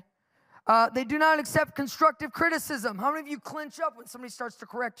 Okay? They do not accept constructive criticism. How many of you clench up when somebody starts to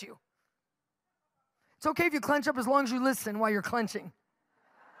correct you? It's okay if you clench up as long as you listen while you're clenching.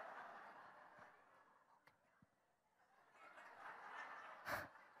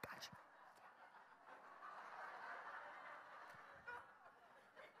 Gotcha.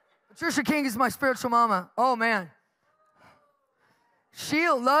 Patricia King is my spiritual mama. Oh, man.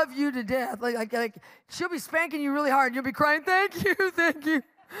 She'll love you to death. Like she'll be spanking you really hard. And you'll be crying, thank you, thank you,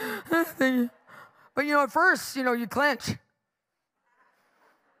 thank you. But, you know, at first, you know, you clench.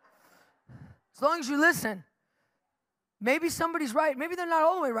 As long as you listen. Maybe somebody's right. Maybe they're not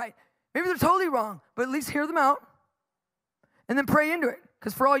all the way right. Maybe they're totally wrong. But at least hear them out. And then pray into it.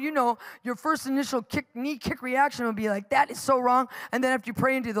 Because for all you know, your first initial knee kick reaction will be like, that is so wrong. And then after you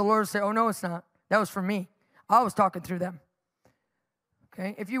pray into it, the Lord will say, oh, no, it's not. That was for me. I was talking through them.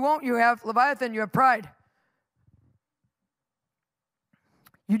 Okay? If you won't, you have Leviathan, you have pride.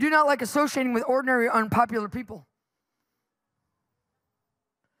 You do not like associating with ordinary, unpopular people.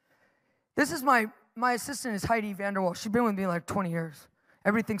 This is my assistant is Heidi Vanderwall. She's been with me like 20 years.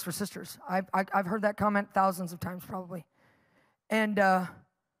 Everybody thinks we're sisters. I've heard that comment thousands of times probably. And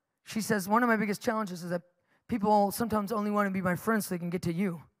she says, one of my biggest challenges is that people sometimes only want to be my friends so they can get to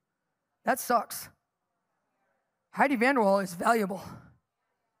you. That sucks. Heidi Vanderwall is valuable.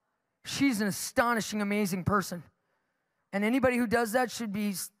 She's an astonishing, amazing person. And anybody who does that should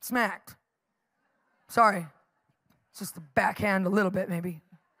be smacked. Sorry. It's just the backhand a little bit, maybe.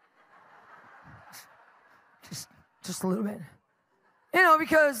 Just a little bit. You know,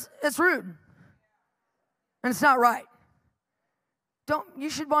 because it's rude. And it's not right. You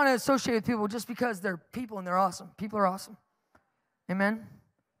should want to associate with people just because they're people and they're awesome. People are awesome. Amen?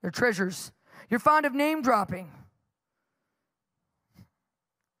 They're treasures. You're fond of name dropping.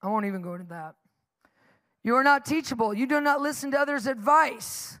 I won't even go into that. You are not teachable. You do not listen to others'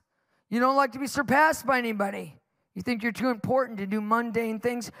 advice. You don't like to be surpassed by anybody. You think you're too important to do mundane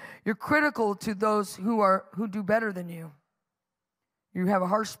things. You're critical to those who do better than you. You have a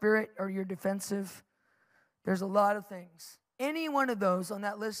harsh spirit or you're defensive. There's a lot of things. Any one of those on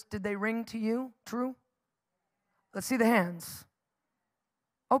that list, did they ring to you? True? Let's see the hands.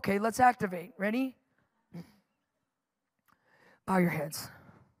 Okay, let's activate. Ready? Bow your heads.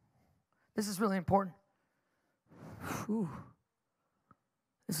 This is really important. Whew.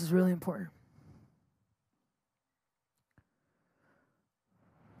 This is really important.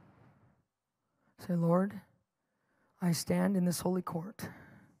 Say, Lord, I stand in this holy court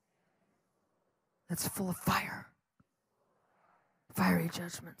that's full of fire, fiery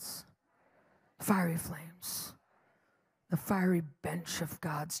judgments, fiery flames, the fiery bench of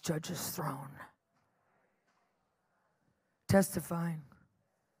God's judge's throne, testifying.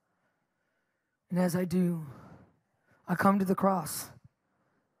 And as I do, I come to the cross,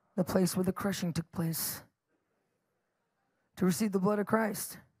 the place where the crushing took place, to receive the blood of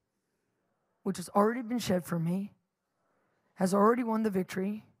Christ, which has already been shed for me, has already won the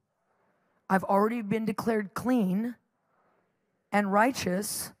victory. I've already been declared clean and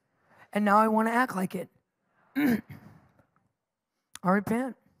righteous, and now I want to act like it. I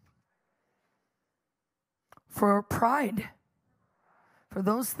repent for pride, for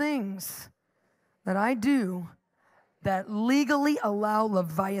those things that I do that legally allow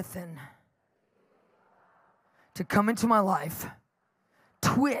Leviathan to come into my life,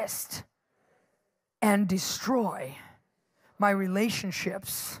 twist, and destroy my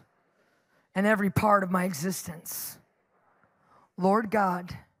relationships and every part of my existence. Lord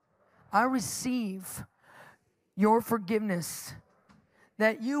God, I receive your forgiveness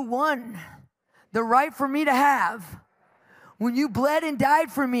that you won the right for me to have when you bled and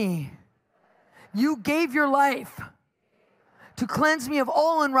died for me. You gave your life to cleanse me of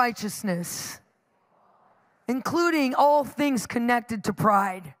all unrighteousness, including all things connected to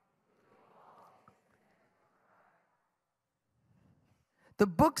pride. The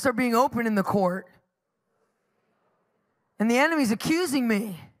books are being opened in the court, and the enemy's accusing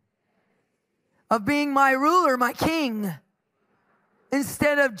me of being my ruler, my king,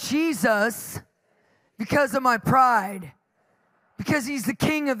 instead of Jesus because of my pride, because he's the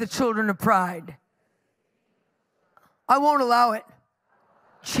king of the children of pride. I won't allow it.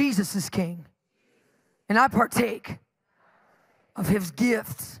 Jesus is king, and I partake of his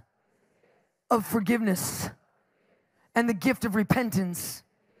gifts of forgiveness and the gift of repentance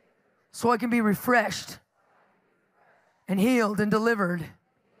so I can be refreshed and healed and delivered.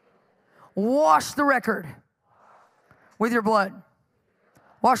 Wash the record with your blood.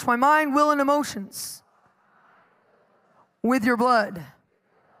 Wash my mind, will, and emotions with your blood.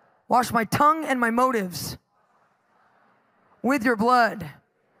 Wash my tongue and my motives with your blood.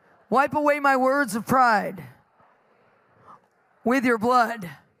 Wipe away my words of pride with your blood.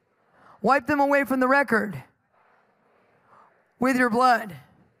 Wipe them away from the record with your blood.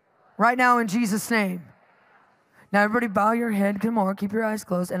 Right now in Jesus' name. Now everybody bow your head. Come on, keep your eyes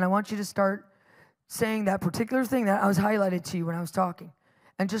closed. And I want you to start saying that particular thing that I was highlighted to you when I was talking.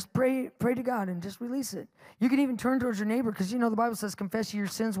 And just pray to God and just release it. You can even turn towards your neighbor because you know the Bible says confess your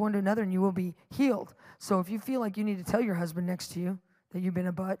sins one to another and you will be healed. So if you feel like you need to tell your husband next to you that you've been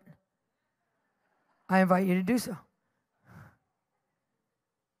a butt, I invite you to do so.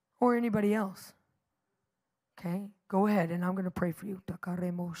 Or anybody else. Okay? Go ahead and I'm going to pray for you.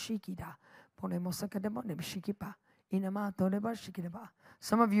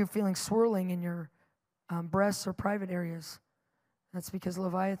 Some of you feeling swirling in your breasts or private areas. That's because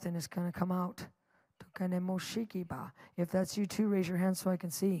Leviathan is going to come out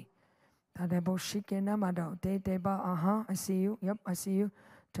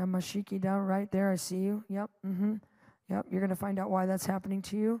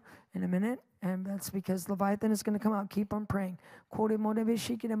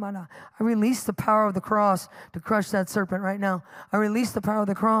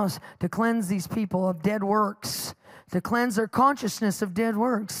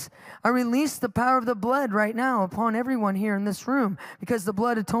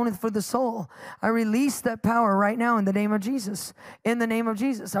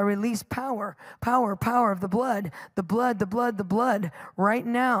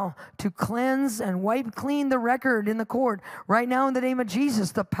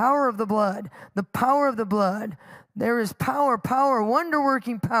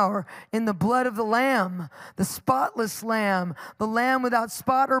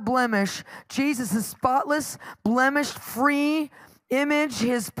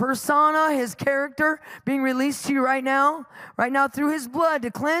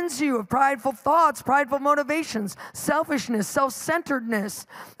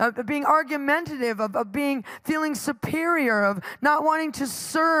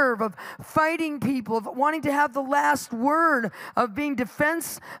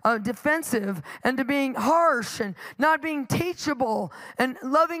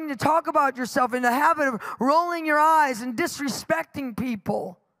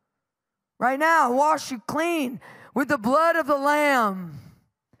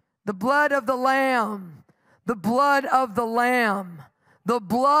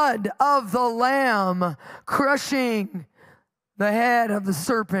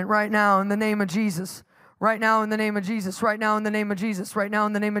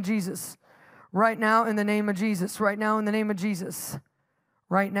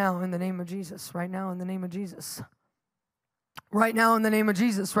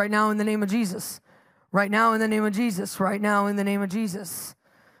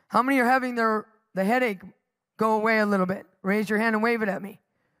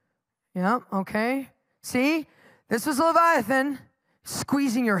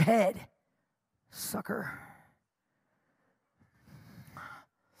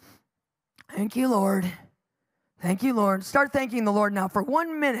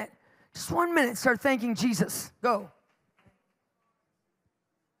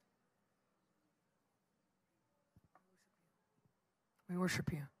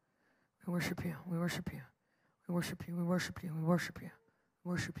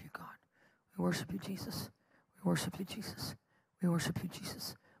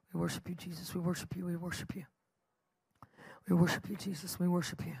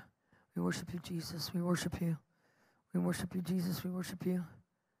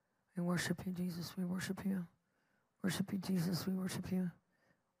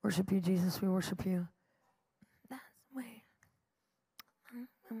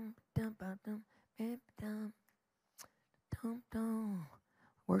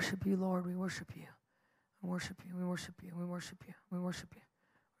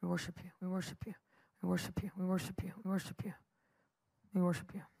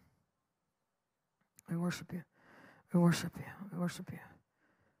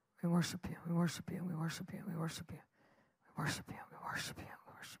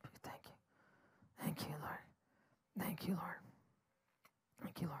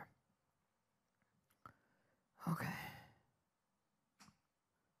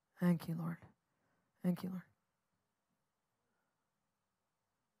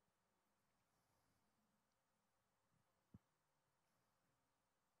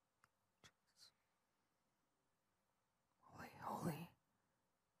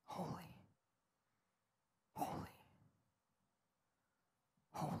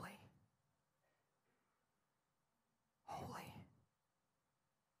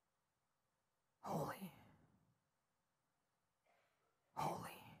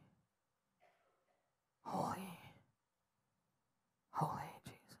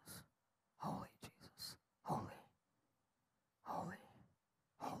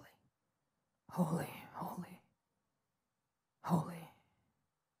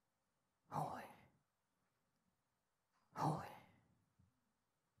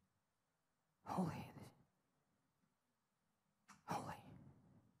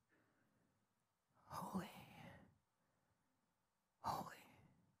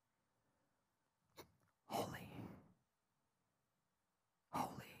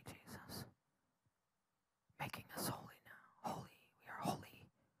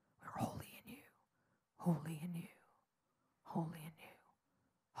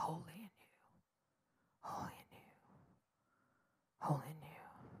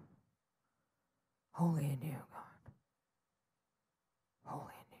Holy in you, God.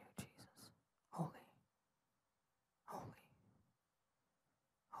 Holy in you, Jesus. Holy. Holy.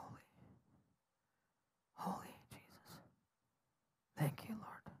 Holy. Holy, Jesus. Thank you,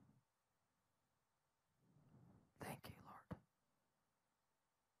 Lord. Thank you, Lord.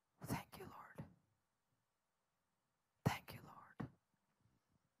 Thank you, Lord. Thank you, Lord.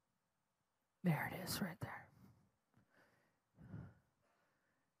 There it is right there.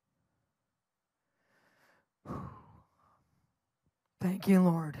 Thank you,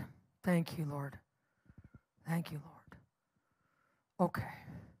 Lord. Thank you, Lord. Thank you, Lord. Okay.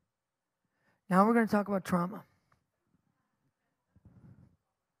 Now we're going to talk about trauma.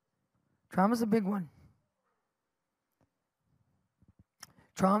 Trauma's a big one.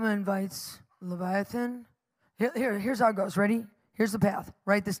 Trauma invites Leviathan. Here's how it goes. Ready? Here's the path.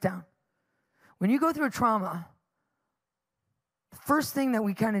 Write this down. When you go through a trauma, the first thing that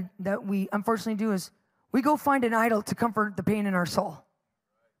we unfortunately do is we go find an idol to comfort the pain in our soul.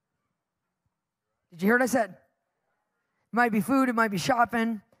 Did you hear what I said? It might be food, it might be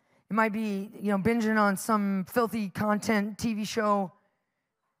shopping, it might be, binging on some filthy content, TV show.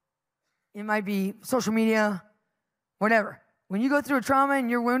 It might be social media, whatever. When you go through a trauma and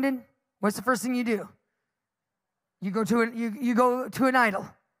you're wounded, what's the first thing you do? You go to an idol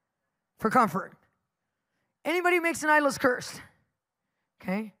for comfort. Anybody who makes an idol is cursed.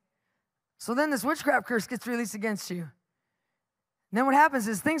 Okay? So then this witchcraft curse gets released against you. And then what happens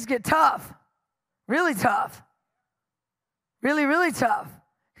is things get tough. Really tough. Really, really tough.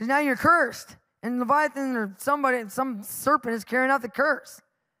 Because now you're cursed. And Leviathan or some serpent is carrying out the curse.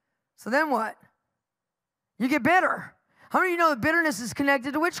 So then what? You get bitter. How many of you know that bitterness is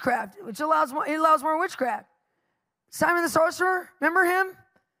connected to witchcraft, which allows more witchcraft? Simon the sorcerer, remember him?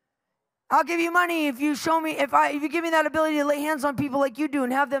 I'll give you money if you show me, if you give me that ability to lay hands on people like you do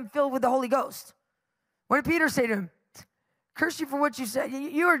and have them filled with the Holy Ghost. What did Peter say to him? Curse you for what you said.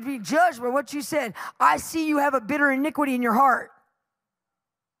 You are to be judged by what you said. I see you have a bitter iniquity in your heart.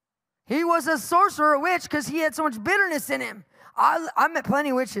 He was a sorcerer, a witch, because he had so much bitterness in him. I met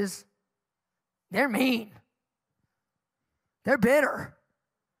plenty of witches. They're mean. They're bitter.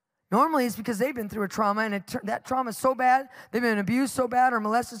 Normally, it's because they've been through a trauma, and that trauma is so bad, they've been abused so bad or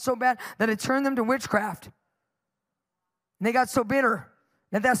molested so bad that it turned them to witchcraft. And they got so bitter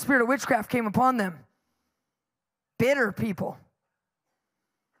that spirit of witchcraft came upon them. Bitter people.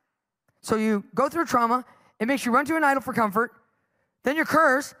 So you go through trauma, it makes you run to an idol for comfort, then you're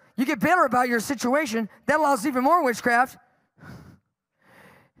cursed, you get bitter about your situation, that allows even more witchcraft.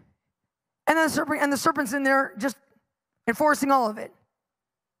 And then the serpent's in there just enforcing all of it.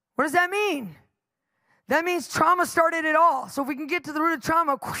 What does that mean? That means trauma started it all. So if we can get to the root of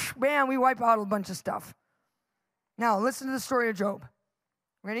trauma, whoosh, bam, we wipe out a bunch of stuff. Now, listen to the story of Job.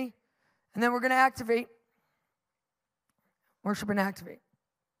 Ready? And then we're going to activate. Worship and activate.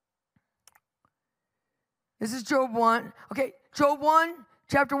 This is Job 1. Okay, Job 1,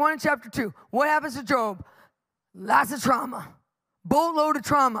 chapter 1 and chapter 2. What happens to Job? Lots of trauma. Boatload of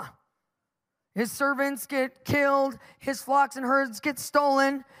trauma. His servants get killed. His flocks and herds get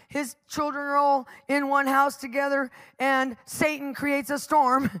stolen. His children are all in one house together. And Satan creates a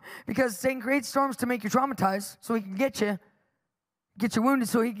storm because Satan creates storms to make you traumatized so he can get you wounded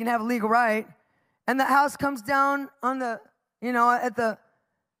so he can have a legal right. And the house comes down on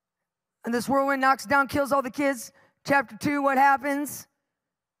and this whirlwind knocks down, kills all the kids. Chapter 2, what happens?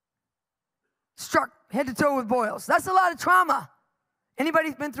 Struck head to toe with boils. That's a lot of trauma.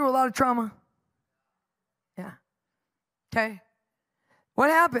 Anybody been through a lot of trauma? Yeah. Okay. What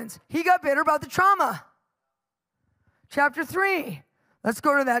happens? He got bitter about the trauma. Chapter 3. Let's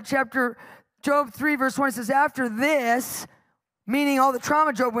go to that chapter. Job 3 verse 1 says, after this, meaning all the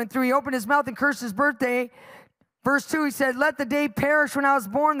trauma Job went through, he opened his mouth and cursed his birthday. Verse 2, he said, let the day perish when I was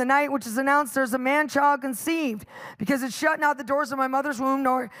born, the night which is announced there's a man-child conceived, because it shut not the doors of my mother's womb,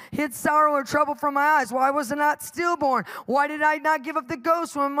 nor hid sorrow or trouble from my eyes. Why was I not stillborn? Why did I not give up the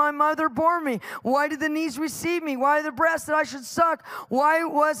ghost when my mother bore me? Why did the knees receive me? Why the breast that I should suck? Why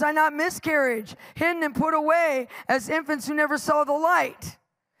was I not miscarriage, hidden and put away as infants who never saw the light?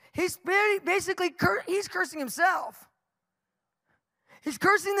 He's basically, he's cursing himself. He's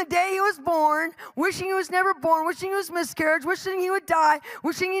cursing the day he was born, wishing he was never born, wishing he was miscarriage, wishing he would die,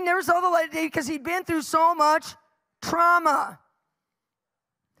 wishing he never saw the light of day because he'd been through so much trauma.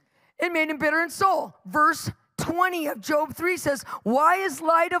 It made him bitter in soul. Verse 20 of Job 3 says, why is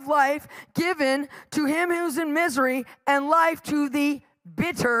light of life given to him who's in misery and life to the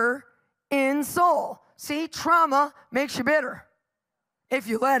bitter in soul? See, trauma makes you bitter if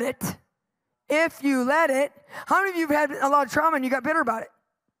you let it. If you let it. How many of you have had a lot of trauma and you got bitter about it?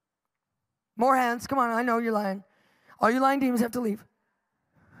 More hands. Come on, I know you're lying. All you lying demons have to leave.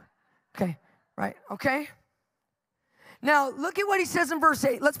 Okay, right, okay. Now, look at what he says in verse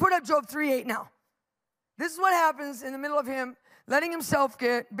 8. Let's put up Job 3:8 now. This is what happens in the middle of him letting himself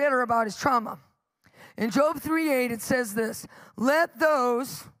get bitter about his trauma. In Job 3:8, it says this: let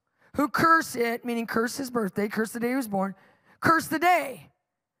those who curse it, meaning curse his birthday, curse the day he was born, curse the day.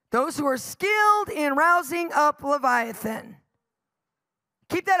 Those who are skilled in rousing up Leviathan.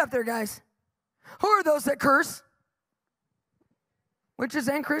 Keep that up there, guys. Who are those that curse? Witches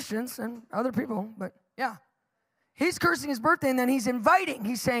and Christians and other people, but yeah. He's cursing his birthday, and then he's inviting.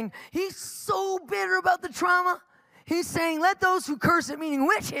 He's saying, he's so bitter about the trauma. He's saying, let those who curse it, meaning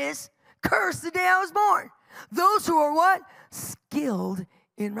witches, curse the day I was born. Those who are what? Skilled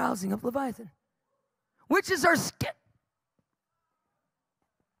in rousing up Leviathan. Witches are skilled.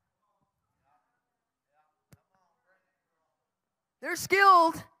 They're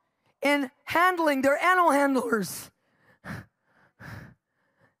skilled in handling. They're animal handlers.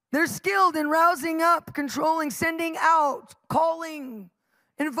 They're skilled in rousing up, controlling, sending out, calling,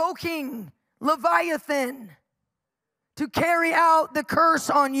 invoking Leviathan to carry out the curse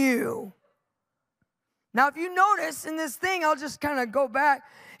on you. Now, if you notice in this thing, I'll just kind of go back.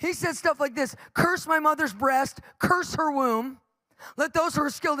 He said stuff like this: curse my mother's breast, curse her womb. Let those who are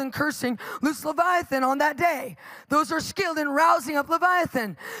skilled in cursing loose Leviathan on that day. Those who are skilled in rousing up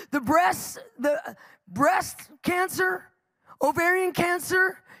Leviathan. The breast cancer, ovarian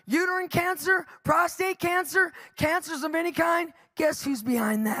cancer, uterine cancer, prostate cancer, cancers of any kind. Guess who's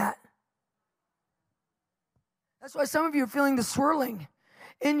behind that? That's why some of you are feeling the swirling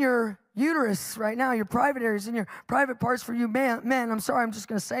in your uterus right now, your private areas, in your private parts for you men. I'm sorry, I'm just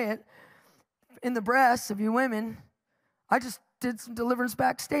going to say it. In the breasts of you women. I just did some deliverance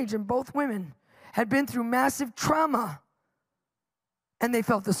backstage, and both women had been through massive trauma, and they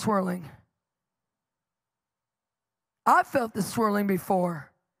felt the swirling. I felt the swirling before.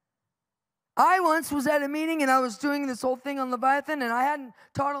 I once was at a meeting, and I was doing this whole thing on Leviathan, and I hadn't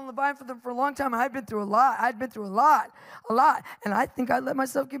taught on Leviathan for a long time. I'd been through a lot. A lot. And I think I let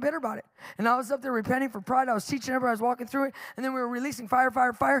myself get bitter about it. And I was up there repenting for pride. I was teaching everybody. I was walking through it, and then we were releasing fire,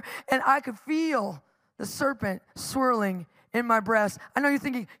 and I could feel the serpent swirling in my breast. I know you're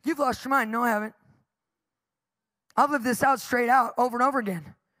thinking, you've lost your mind. No, I haven't. I've lived this out straight out over and over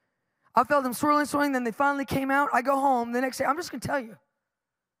again. I felt them swirling, then they finally came out. I go home the next day. I'm just going to tell you.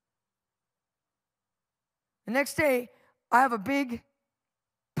 The next day, I have a big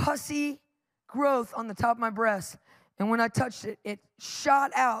pussy growth on the top of my breast. And when I touched it, it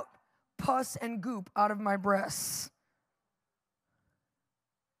shot out pus and goop out of my breasts.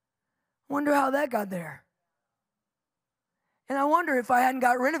 Wonder how that got there. And I wonder if I hadn't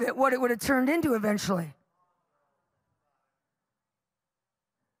got rid of it, what it would have turned into eventually.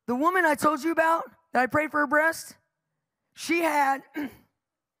 The woman I told you about, that I prayed for her breast, she had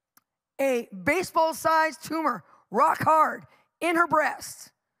a baseball-sized tumor, rock hard, in her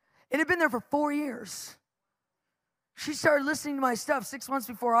breast. It had been there for 4 years. She started listening to my stuff 6 months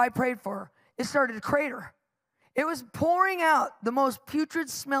before I prayed for her. It started to crater. It was pouring out the most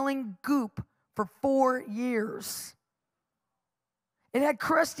putrid-smelling goop for 4 years. It had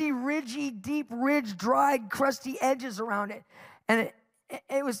crusty, ridgy, deep ridge, dried, crusty edges around it. And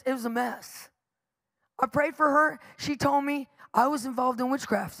it was a mess. I prayed for her. She told me I was involved in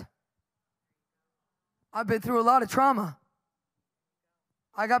witchcraft. I've been through a lot of trauma.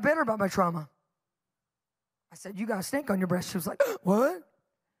 I got bitter about my trauma. I said, you got a snake on your breast. She was like, what?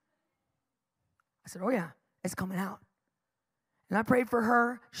 I said, oh yeah, it's coming out. And I prayed for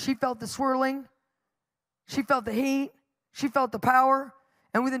her. She felt the swirling. She felt the heat. She felt the power.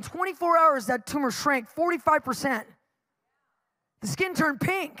 And within 24 hours, that tumor shrank 45%. The skin turned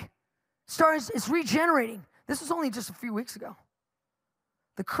pink. It's regenerating. This was only just a few weeks ago.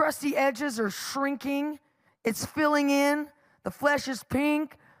 The crusty edges are shrinking. It's filling in. The flesh is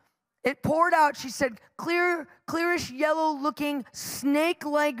pink. It poured out, she said, clearish yellow-looking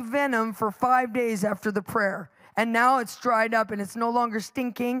snake-like venom for 5 days after the prayer. And now it's dried up, and it's no longer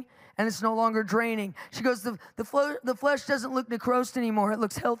stinking, and it's no longer draining. She goes, the flesh doesn't look necrosed anymore. It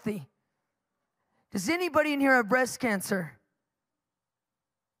looks healthy. Does anybody in here have breast cancer?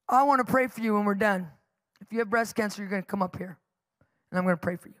 I want to pray for you when we're done. If you have breast cancer, you're going to come up here, and I'm going to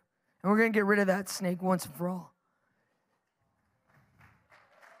pray for you. And we're going to get rid of that snake once and for all.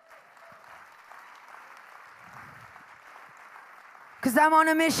 Because I'm on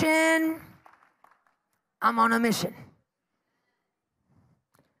a mission. I'm on a mission.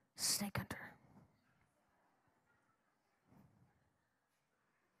 Snake hunter.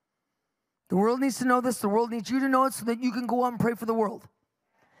 The world needs to know this. The world needs you to know it so that you can go out and pray for the world.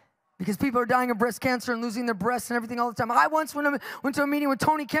 because people are dying of breast cancer and losing their breasts and everything all the time. I once went to a meeting with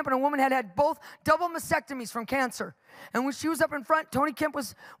Tony Kemp, and a woman had both double mastectomies from cancer. And when she was up in front, Tony Kemp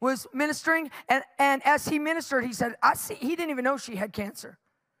was ministering, and as he ministered, he said, "I see." He didn't even know she had cancer,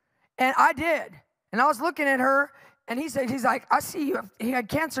 and I did. And I was looking at her, and he's like, "I see you had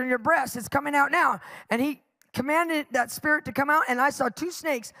cancer in your breast. It's coming out now." And he commanded that spirit to come out, and I saw 2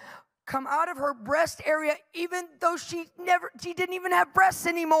 snakes come out of her breast area, even though she didn't even have breasts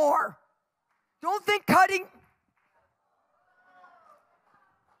anymore. Don't think cutting.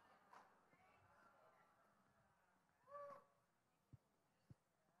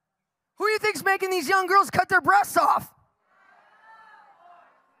 Who do you think's making these young girls cut their breasts off?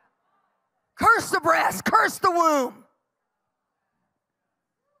 Curse the breast, curse the womb.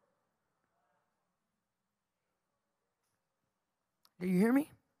 Do you hear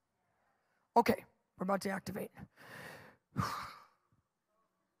me? Okay, we're about to activate.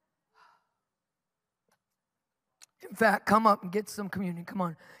 In fact, come up and get some communion. Come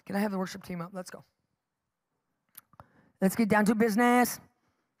on. Can I have the worship team up? Let's go. Let's get down to business.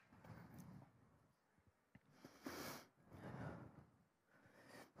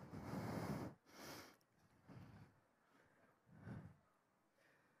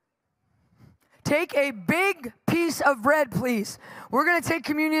 Take a big piece of bread, please. We're going to take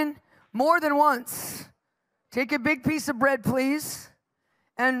communion more than once. Take a big piece of bread, please,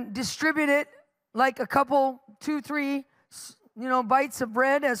 and distribute it like a couple, 2, 3, bites of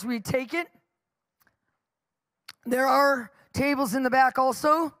bread as we take it. There are tables in the back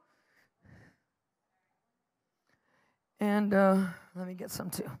also. And let me get some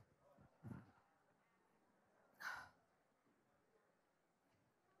too.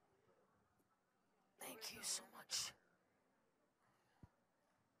 Thank you so much.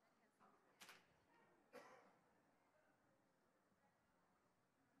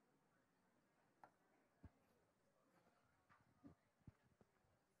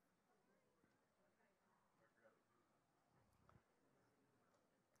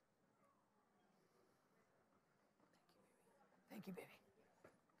 Thank you, baby.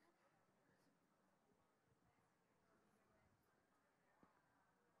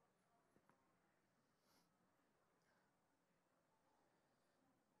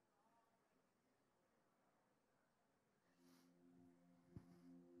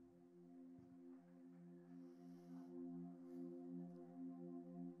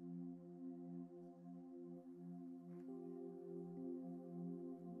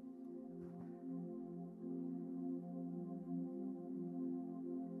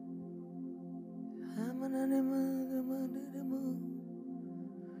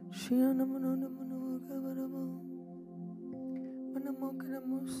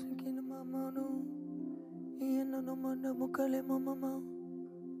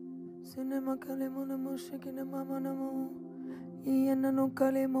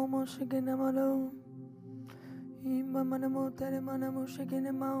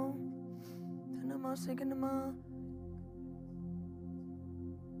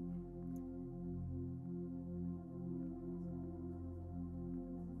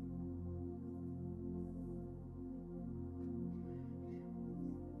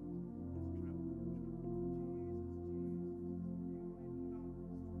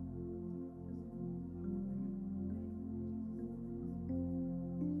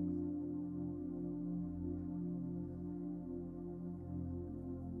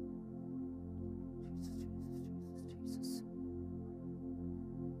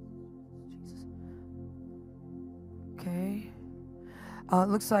 Okay. It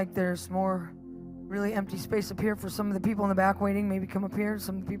looks like there's more really empty space up here for some of the people in the back waiting. Maybe come up here.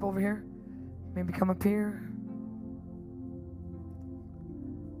 Some of the people over here. Maybe come up here.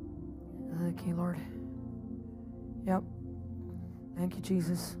 Thank you, Lord. Yep. Thank you,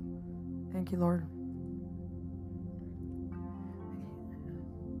 Jesus. Thank you, Lord.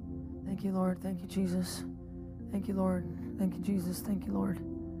 Thank you, Lord. Thank you, Jesus. Thank you, Lord. Thank you, Jesus. Thank you, Lord.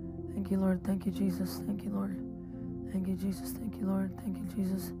 Thank you, Lord. Thank you, Jesus. Thank you, Lord. Thank you, Jesus. Thank you, Lord. Thank you,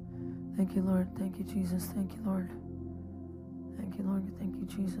 Jesus. Thank you, Lord. Thank you, Jesus. Thank you, Lord. Thank you, Lord. Thank you,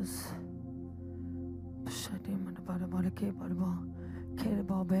 Jesus.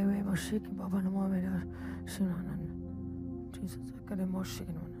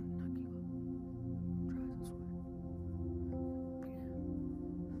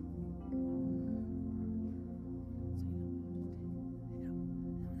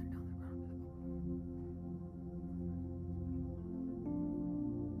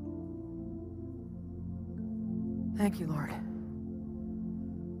 Thank you, Lord.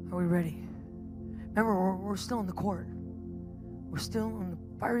 Are we ready? Remember, we're still in the court. We're still in the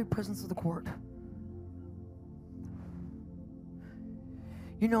fiery presence of the court.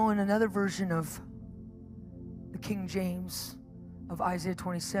 You know, in another version of the King James of Isaiah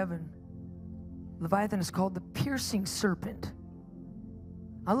 27, Leviathan is called the piercing serpent.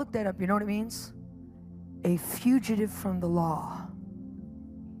 I looked that up. You know what it means? A fugitive from the law.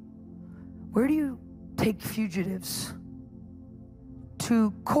 Where do you take fugitives? To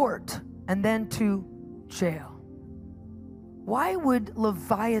court and then to jail. Why would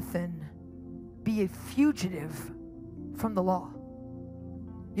Leviathan be a fugitive from the law?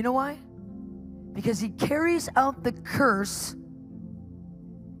 You know why? Because he carries out the curse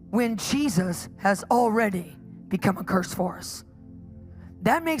when Jesus has already become a curse for us.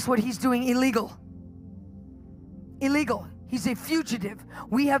 That makes what he's doing illegal. Illegal. He's a fugitive.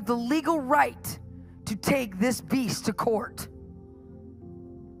 We have the legal right to take this beast to court.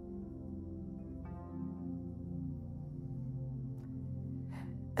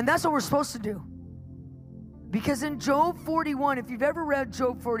 And that's what we're supposed to do. Because in Job 41, if you've ever read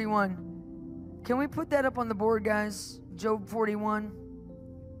Job 41, can we put that up on the board, guys? Job 41.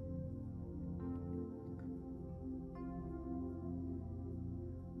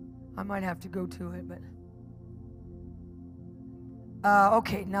 I might have to go to it, but...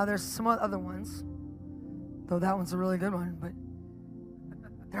 okay, now there's some other ones. Though that one's a really good one, but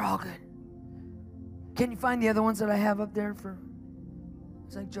they're all good. Can you find the other ones that I have up there for...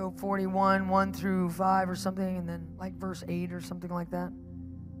 It's like Job 41, 1 through 5 or something, and then like verse 8 or something like that.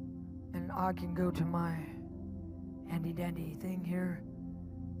 And I can go to my handy-dandy thing here.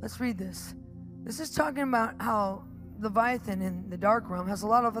 Let's read this. This is talking about how Leviathan in the dark realm has a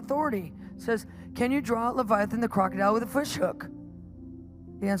lot of authority. It says, can you draw out Leviathan the crocodile with a fish hook?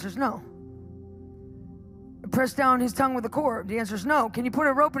 The answer is no. Press down his tongue with a cord. The answer is no. Can you put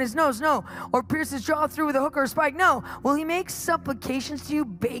a rope in his nose? No. Or pierce his jaw through with a hook or a spike? No. Will he make supplications to you,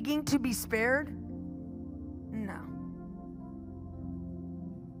 begging to be spared? No.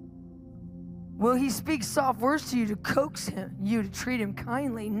 Will he speak soft words to you to coax you to treat him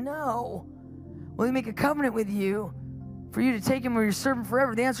kindly? No. Will he make a covenant with you for you to take him or your servant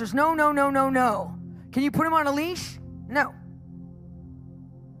forever? The answer is no, no, no, no, no. Can you put him on a leash? No.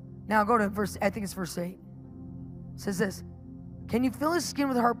 Now go to verse, I think it's verse 8. It says this, can you fill his skin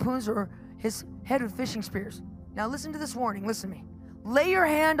with harpoons or his head with fishing spears? Now listen to this warning, listen to me. Lay your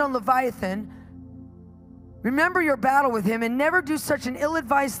hand on Leviathan, remember your battle with him, and never do such an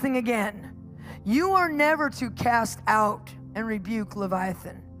ill-advised thing again. You are never to cast out and rebuke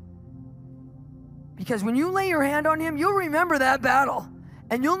Leviathan. Because when you lay your hand on him, you'll remember that battle.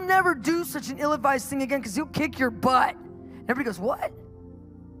 And you'll never do such an ill-advised thing again because he'll kick your butt. And everybody goes, what?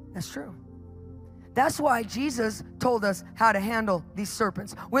 That's true. That's why Jesus told us how to handle these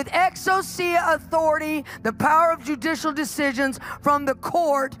serpents. With exousia authority, the power of judicial decisions from the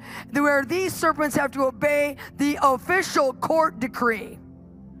court, where these serpents have to obey the official court decree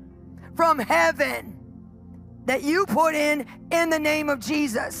from heaven that you put in the name of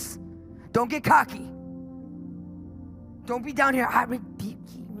Jesus. Don't get cocky. Don't be down here. I rebuke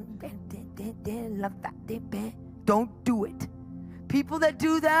you. Don't do it. People that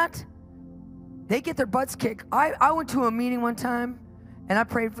do that, they get their butts kicked. I went to a meeting one time, and I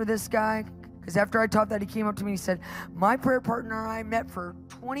prayed for this guy, because after I taught that, he came up to me and he said, my prayer partner and I met for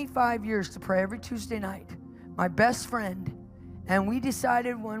 25 years to pray every Tuesday night, my best friend, and we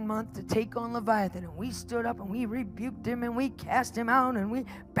decided one month to take on Leviathan, and we stood up, and we rebuked him, and we cast him out, and we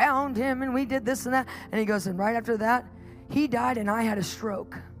bound him, and we did this and that. And he goes, and right after that, he died, and I had a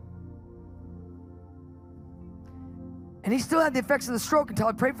stroke. And he still had the effects of the stroke until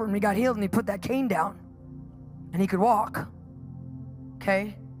I prayed for him. He got healed and he put that cane down. And he could walk.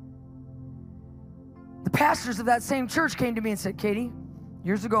 Okay? The pastors of that same church came to me and said, Katie,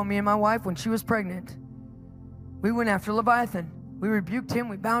 years ago, me and my wife, when she was pregnant, we went after Leviathan. We rebuked him,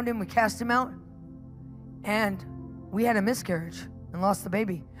 we bound him, we cast him out. And we had a miscarriage and lost the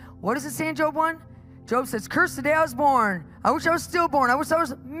baby. What does it say in Job 1? Job says, curse the day I was born. I wish I was stillborn. I wish I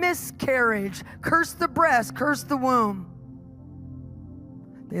was miscarriage. Curse the breast, curse the womb.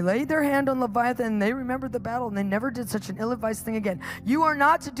 They laid their hand on Leviathan and they remembered the battle and they never did such an ill-advised thing again. You are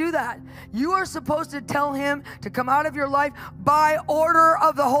not to do that. You are supposed to tell him to come out of your life by order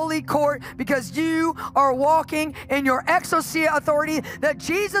of the holy court because you are walking in your exousia authority that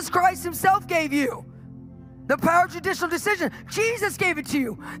Jesus Christ himself gave you. The power of judicial decision. Jesus gave it to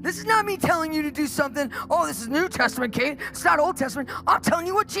you. This is not me telling you to do something. Oh, this is New Testament, Kate. It's not Old Testament. I'm telling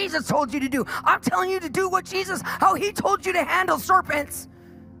you what Jesus told you to do. I'm telling you to do what Jesus, how he told you to handle serpents.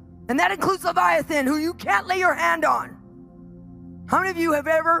 And that includes Leviathan, who you can't lay your hand on. How many of you have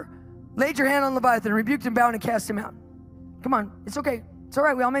ever laid your hand on Leviathan, rebuked him, bound, and cast him out? Come on, it's okay. It's all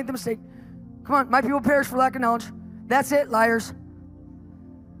right. We all make the mistake. Come on. My people perish for lack of knowledge. That's it, liars.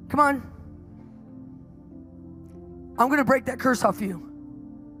 Come on. I'm going to break that curse off you.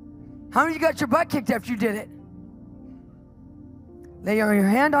 How many of you got your butt kicked after you did it? Lay your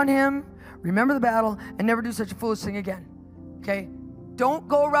hand on him, remember the battle, and never do such a foolish thing again. Okay? Don't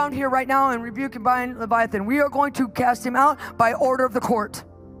go around here right now and rebuke and bind Leviathan. We are going to cast him out by order of the court.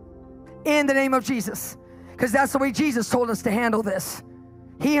 In the name of Jesus. Because that's the way Jesus told us to handle this.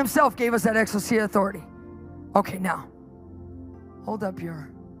 He himself gave us that exousia authority. Okay, now. Hold up your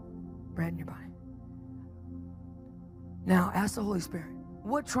bread in your body. Now, ask the Holy Spirit,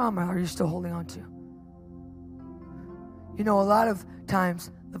 what trauma are you still holding on to? You know, a lot of times,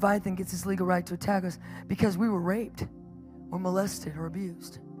 Leviathan gets his legal right to attack us because we were raped or molested or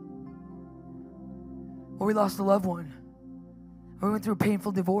abused. Or we lost a loved one. Or we went through a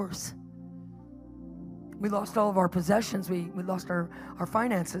painful divorce. We lost all of our possessions. We lost our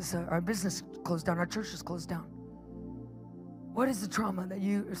finances. Our business closed down. Our churches closed down. What is the trauma that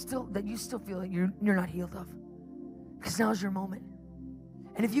you still feel like you're not healed of? Because now's your moment.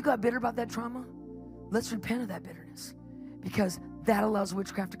 And if you got bitter about that trauma, let's repent of that bitterness. Because that allows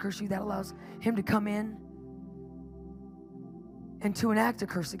witchcraft to curse you. That allows him to come in and to enact a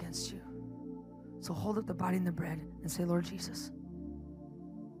curse against you. So hold up the body and the bread and say, Lord Jesus,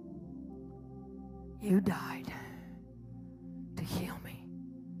 you died to heal me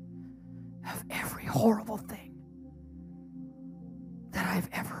of every horrible thing that I've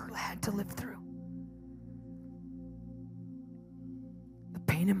ever had to live through. The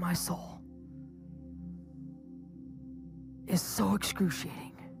pain in my soul is so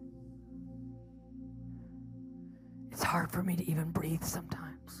excruciating. It's hard for me to even breathe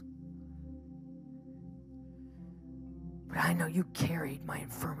sometimes. But I know you carried my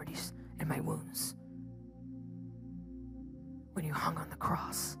infirmities and my wounds when you hung on the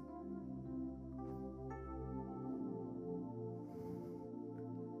cross.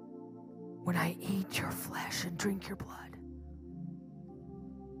 When I eat your flesh and drink your blood,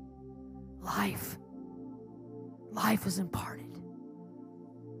 life is imparted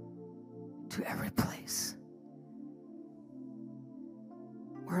to every place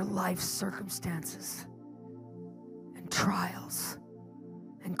where life's circumstances and trials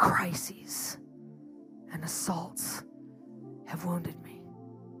and crises and assaults have wounded me.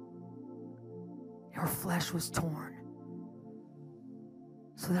 Your flesh was torn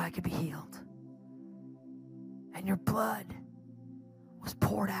so that I could be healed. And your blood was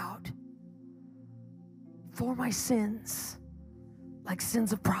poured out for my sins, like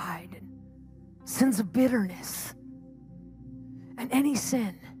sins of pride and sins of bitterness. And any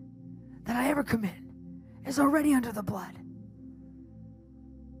sin that I ever commit is already under the blood.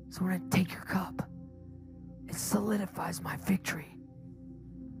 So when I take your cup, it solidifies my victory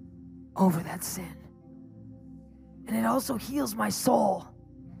over that sin. And it also heals my soul.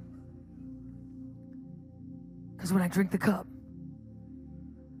 Because when I drink the cup,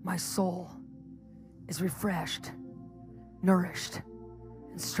 my soul is refreshed, nourished,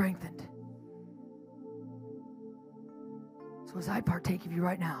 and strengthened. So as I partake of you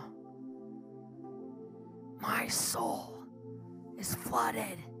right now, my soul is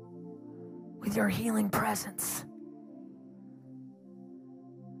flooded with your healing presence.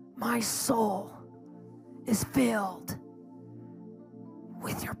 My soul is filled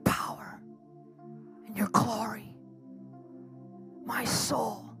with your power and your glory. My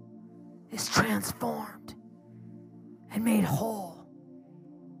soul is transformed and made whole.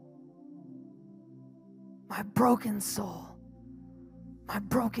 My broken soul, my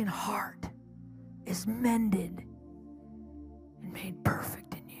broken heart is mended and made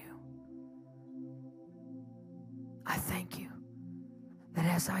perfect in you. I thank you that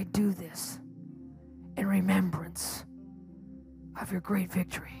as I do this in remembrance of your great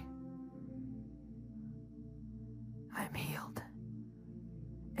victory, I am healed.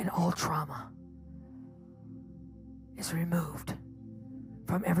 And all trauma is removed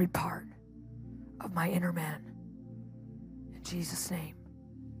from every part of my inner man. In Jesus' name.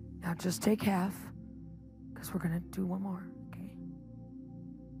 Now just take half, because we're going to do one more, okay?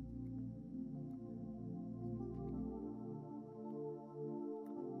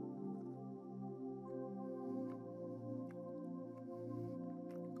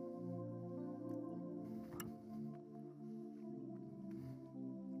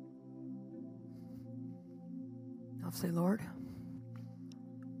 I'll say, Lord,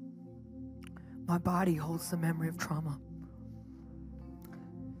 my body holds the memory of trauma.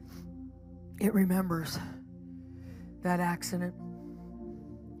 It remembers that accident.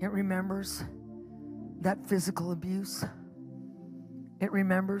 It remembers that physical abuse. It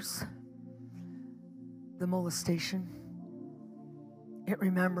remembers the molestation. It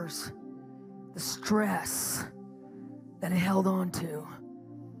remembers the stress that it held on to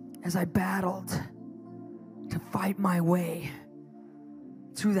as I battled to fight my way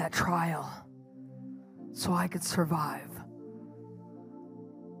through that trial so I could survive.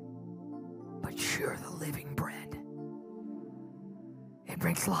 But you're the living bread. It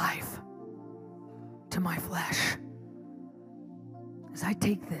brings life to my flesh. As I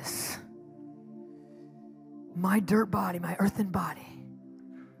take this, my dirt body, my earthen body,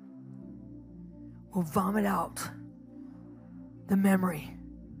 will vomit out the memory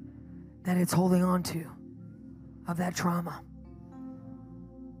that it's holding on to of that trauma.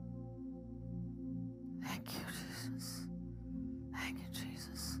 Thank you, Jesus. Thank you,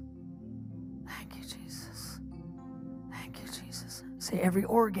 Jesus. Thank you, Jesus. Thank you, Jesus. Say, every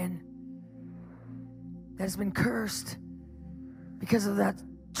organ that has been cursed because of that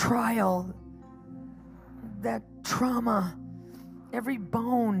trial, that trauma, every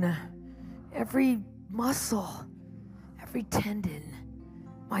bone, every muscle, every tendon,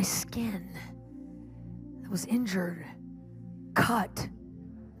 my skin that was injured, cut,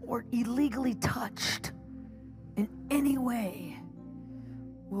 or illegally touched in any way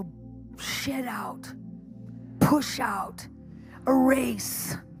will shed out, push out,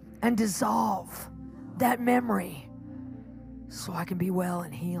 erase, and dissolve that memory so I can be well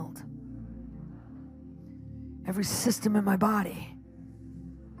and healed. Every system in my body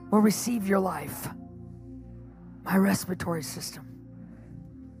will receive your life. My respiratory system,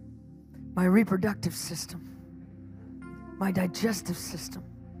 my reproductive system, my digestive system,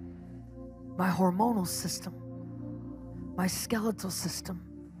 my hormonal system, my skeletal system,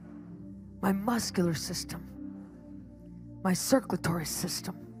 my muscular system, my circulatory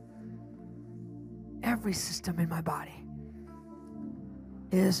system, every system in my body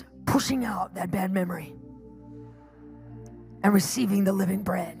is pushing out that bad memory and receiving the living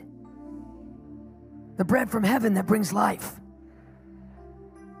bread. The bread from heaven that brings life.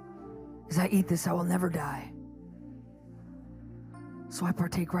 As I eat this, I will never die. So I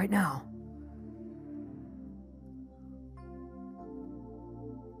partake right now.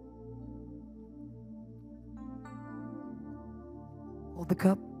 Hold the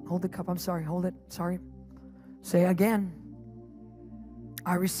cup. Hold the cup. I'm sorry. Hold it. Sorry. Say again.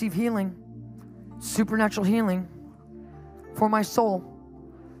 I receive healing, supernatural healing for my soul.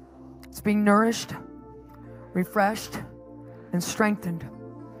 It's being nourished, refreshed, and strengthened.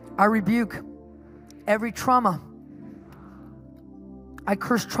 I rebuke every trauma. I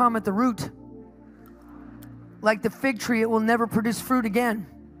curse trauma at the root. Like the fig tree, it will never produce fruit again.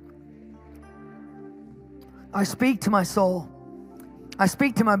 I speak to my soul. I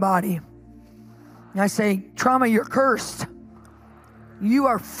speak to my body. And I say, trauma, you're cursed. You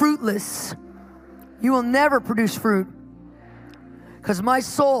are fruitless. You will never produce fruit. Because my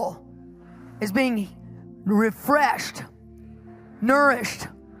soul is being refreshed, nourished,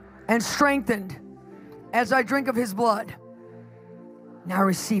 and strengthened as I drink of his blood. Now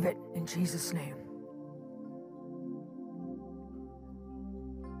receive it in Jesus' name.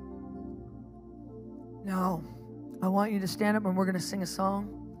 Now, I want you to stand up and we're going to sing a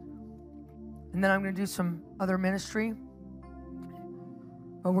song. And then I'm going to do some other ministry.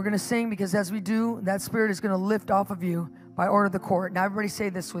 But we're going to sing because as we do, that spirit is going to lift off of you by order of the court. Now everybody say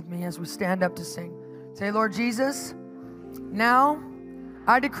this with me as we stand up to sing. Say, Lord Jesus, now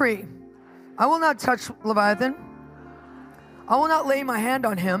I decree, I will not touch Leviathan. I will not lay my hand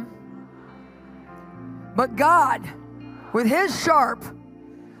on him. But God, with his sharp,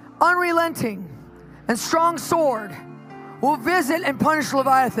 unrelenting, and strong sword, will visit and punish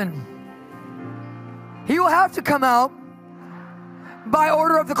Leviathan. He will have to come out by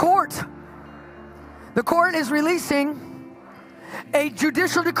order of the court. The court is releasing a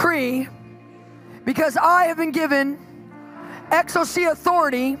judicial decree because I have been given exousia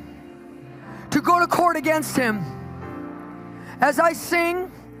authority to go to court against him. As I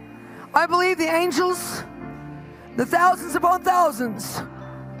sing, I believe the angels, the thousands upon thousands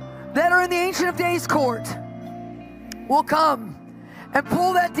that are in the Ancient of Days court will come and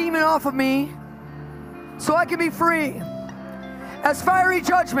pull that demon off of me so I can be free. As fiery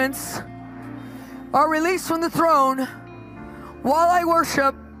judgments are released from the throne while I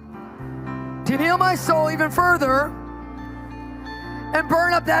worship to heal my soul even further and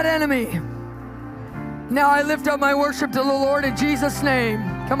burn up that enemy. Now I lift up my worship to the Lord in Jesus' name.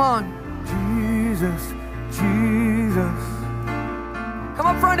 Come on. Jesus, Jesus. Come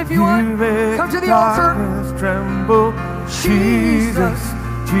up front if you want. Come to the altar. Tremble. Jesus,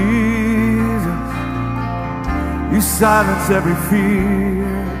 Jesus. You silence every fear.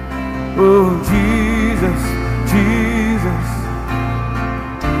 Oh, Jesus, Jesus.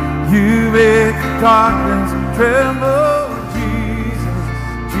 You make the darkness tremble. Jesus,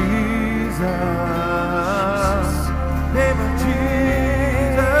 Jesus. Name of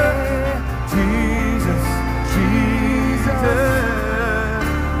Jesus, Jesus, Jesus.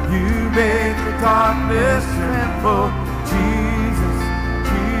 You make the darkness tremble. Jesus,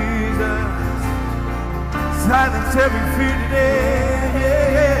 Jesus. Silence every fear today.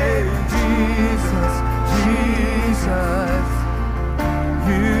 Jesus, Jesus.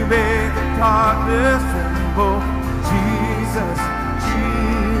 You make the darkness tremble. Jesus,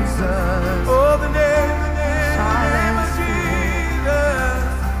 Jesus. Oh, the name of Jesus.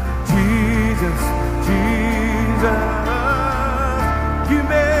 Jesus, Jesus. You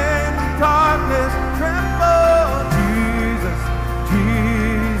make the darkness tremble. Jesus,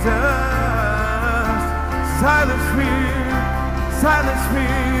 Jesus. Silence fear, silence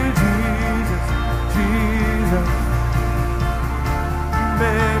fear. Jesus, Jesus.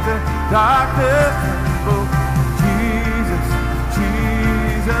 Make the darkness tremble. Jesus,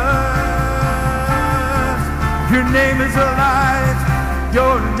 Jesus. Your name is a light.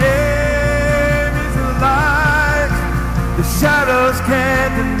 Your name is a light. The shadows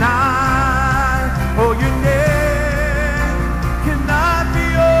can't deny. Oh, your name cannot be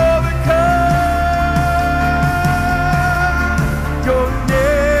overcome. Your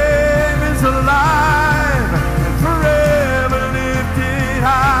name is alive and forever lifted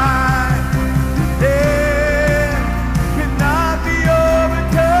high. Your name cannot be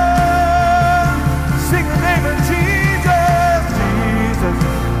overcome. Sing the name of Jesus, Jesus,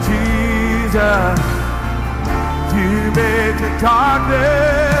 Jesus. You make the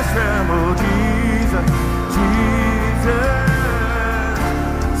darkness tremble. Jesus, Jesus.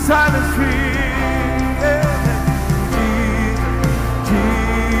 Silence fear. Jesus,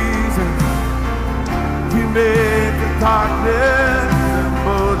 Jesus. You make the darkness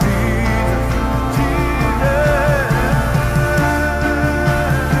tremble. Jesus, Jesus.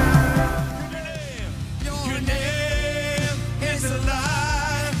 Your name is a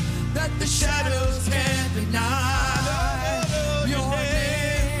light that the shadows can't deny. Your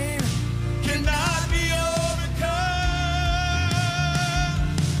name cannot be overcome.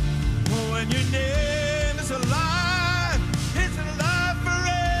 When your name is alive, it's alive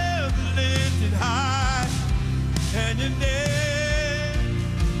forever lifted high. And your name,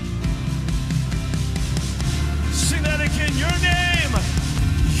 sing that again.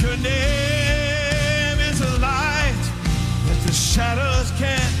 Your name is a light that the shadows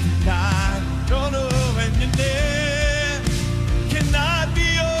can't deny. No, no, and your name cannot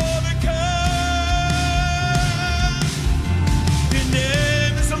be overcome. Your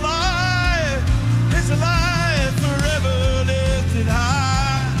name is alive, forever lifted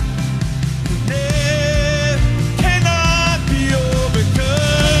high. Your name cannot be overcome.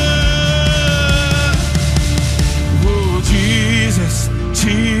 Oh, Jesus,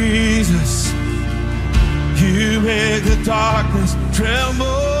 Jesus. You make the darkness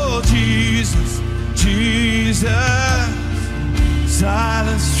tremble. Jesus, Jesus.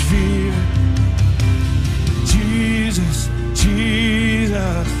 Silence fear. Jesus,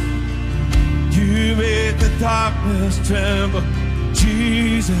 Jesus. You make the darkness tremble.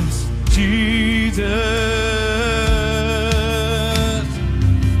 Jesus, Jesus.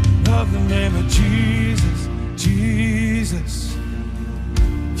 Love the name of Jesus, Jesus.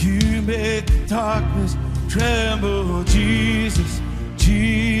 You make the darkness tremble. Jesus,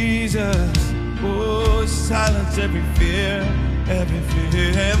 Jesus. Oh, silence every fear, every fear.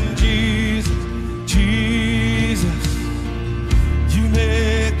 Jesus, Jesus. You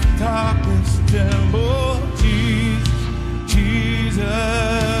make the darkness tremble. Jesus, Jesus.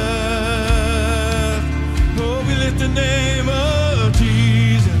 Oh, we lift the name of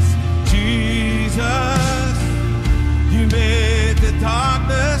Jesus, Jesus. You made the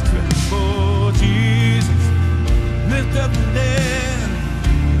darkness tremble. Jesus, lift up the name.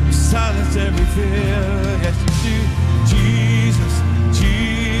 Silence every fear. Yes, you do. Jesus,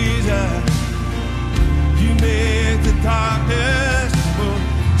 Jesus. You make the darkness tremble.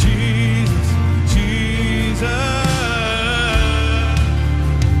 Jesus, Jesus.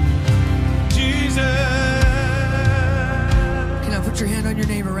 Jesus. Can I put your hand on your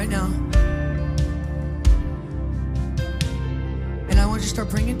neighbor right now? And I want you to start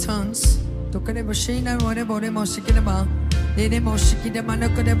praying in tongues.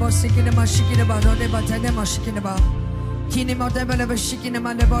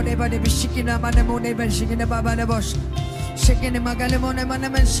 Shaking him, I got him on him, and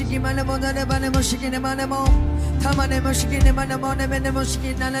I'm shaking my lemon, and I'm shaking him on him. Come on, I'm shaking him, and I'm on him, and I'm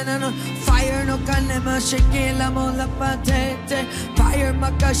shaking. No. Fire no calema, shaking la mola patete. Fire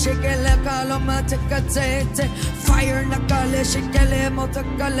maka shaking la caloma tecate. Fire na cale shaking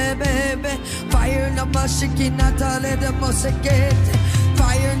motacale baby. Fire na mashiki natale de mosekete.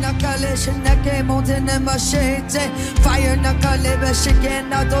 Fire na cale shenake montene machete. Fire na cale shaking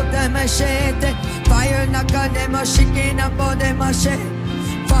na do de machete. Fire na cale mashiki na bode machete.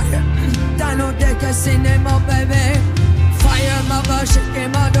 Fire, dano de casine mo baby. Fire mama shake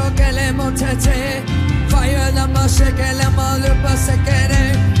ma do que le montete. Fire na ma shake le ma le pasekere.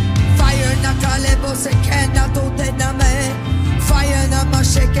 Fire na cale bose que na do de na me. Fire na ma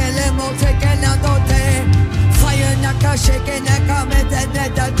shake le monte que na do de. Fire na ka shake na ka me de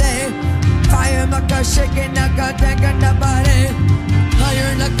de. Fire ma ka shake na ka de na bare.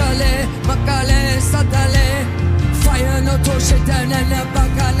 Fire na cale makale satale. Fire no to shake down and the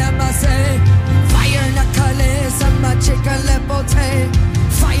bagala mase. Fire na kale sama cheka le bote.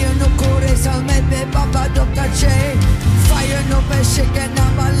 Fire no kore sa me be baba do kache. Fire no be shake na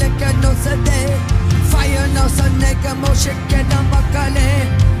maleka no sade. Fire no sa nega mo shake na makale.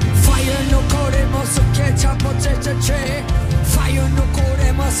 Fire no kore mo so ke chapo che. Fire no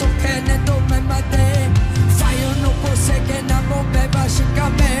kore mo so ke ne do me mate. Fire no po seke na mo be ba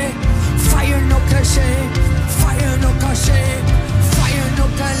shikame. Fire no kashe. Fire no cache, fire no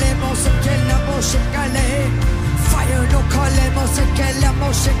calemo se que la moche cale. Fire no calemo se que la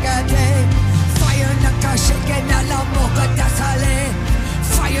moche cale. Fire no cache que na la moca da sale.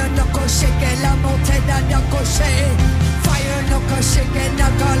 Fire no coche que la monte da no coche. Fire no cache que na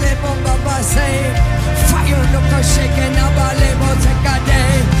calemo babase. Fire no cache que na balemo se cade.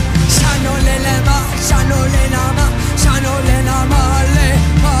 Shano le lema, shano le nama, shano le nama le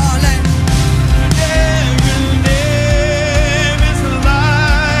male.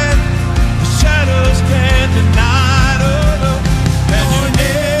 Can't deny, and your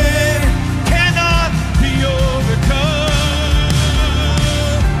name cannot be overcome.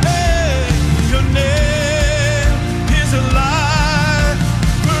 Hey, your name is alive,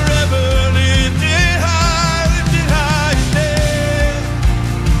 forever lifted high. Your name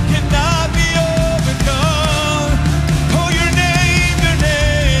cannot be overcome. Oh, your name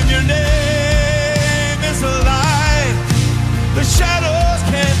is alive. The shadows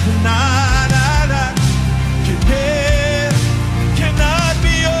can't deny.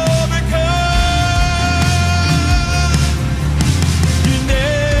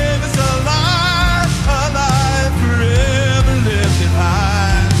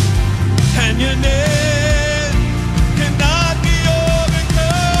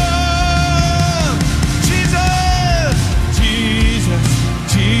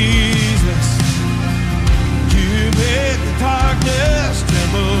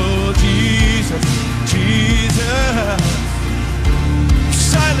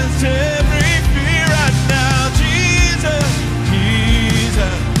 Every fear right now, Jesus,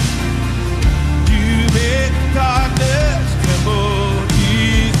 Jesus, you make darkness tremble,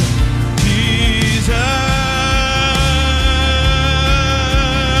 Jesus, Jesus.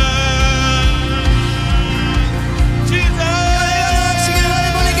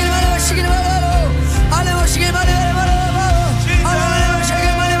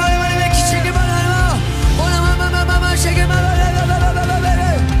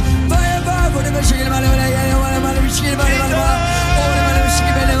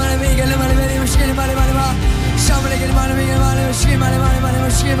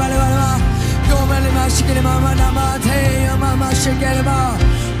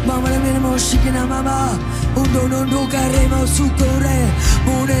 Mama, undo non carremo su corre,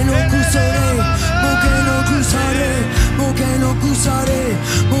 mone no cusare, moke no cusare, moke no cusare,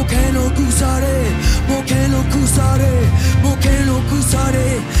 moke no cusare, moke no cusare, moke no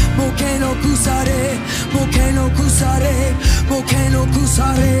cusare, moke no cusare, moke no cusare, moke no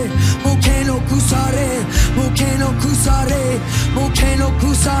cusare, moke no cusare, moke no cusare, moke no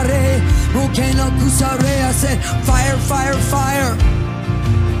cusare, moke no cusare. I said fire, fire, fire.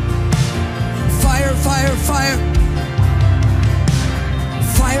 Fire, fire, fire.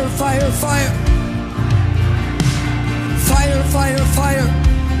 Fire, fire, fire. Fire, fire, fire.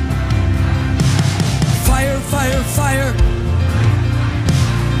 Fire, fire, fire.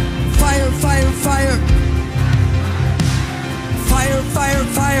 Fire, fire, fire. Fire, fire,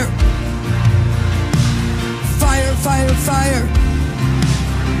 fire. Fire, fire, fire.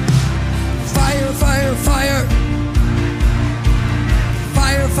 Fire, fire, fire.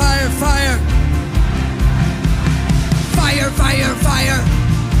 Fire, fire, fire. Fire, fire, fire.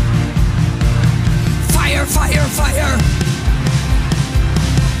 Fire, fire, fire.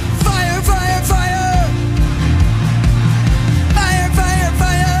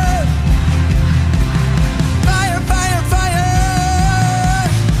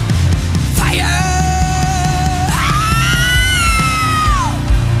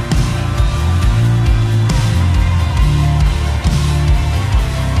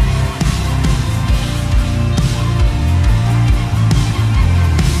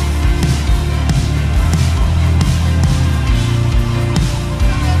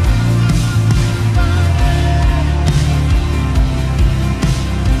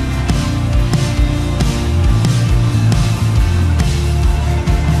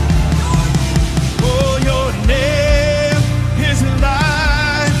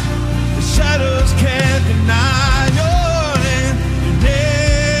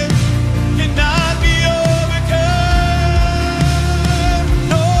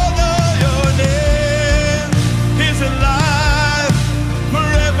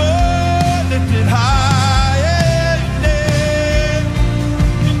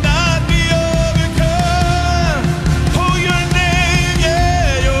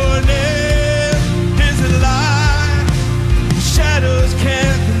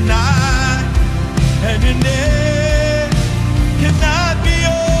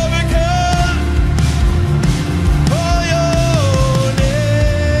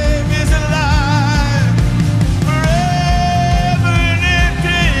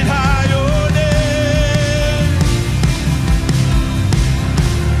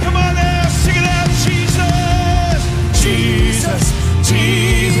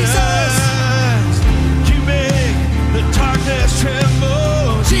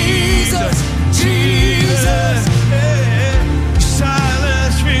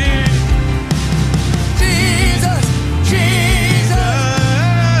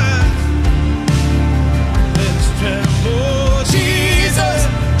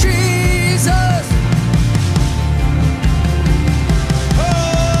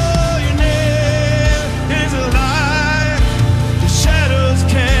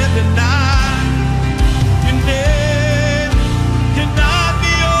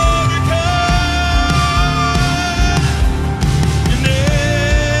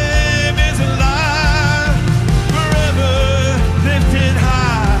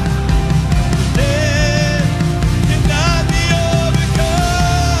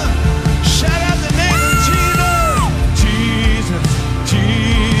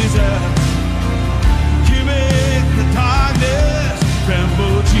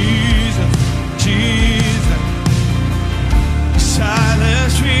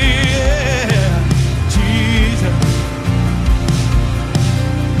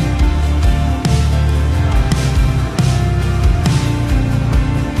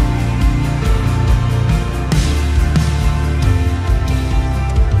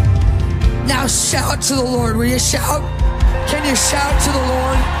 shout to the Lord? Will you shout? Can you shout to the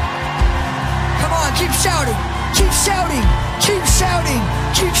Lord? Come on, keep shouting. Keep shouting. Keep shouting.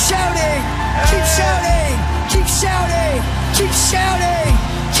 Keep shouting. Keep shouting. Keep shouting. Keep shouting.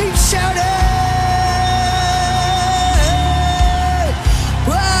 Keep shouting.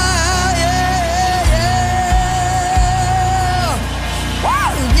 Wow, yeah, yeah.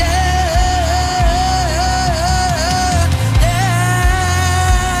 Wow, yeah.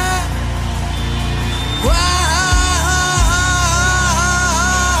 Yeah. Wow,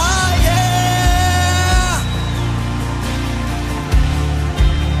 yeah.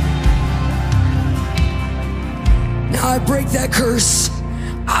 Now I break that curse.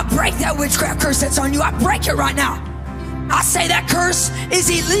 I break that witchcraft curse that's on you. I break it right now. I say that curse is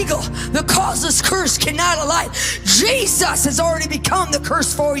illegal. The causeless curse cannot alight. Jesus has already become the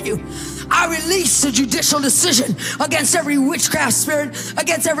curse for you. I release a judicial decision against every witchcraft spirit,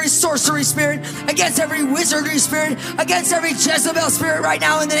 against every sorcery spirit, against every wizardry spirit, against every Jezebel spirit right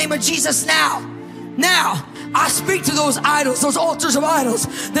now in the name of Jesus now. Now, I speak to those idols, those altars of idols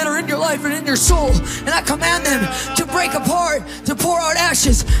that are in your life and in your soul, and I command them to break apart, to pour out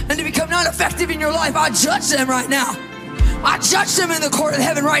ashes, and to become not effective in your life. I judge them right now. I judge them in the court of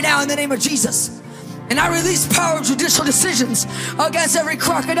heaven right now in the name of Jesus. And I release power of judicial decisions against every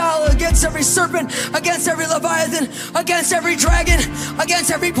crocodile, against every serpent, against every Leviathan, against every dragon, against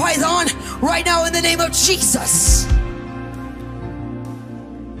every python right now in the name of Jesus.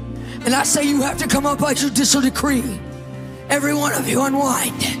 And I say you have to come up by judicial decree. Every one of you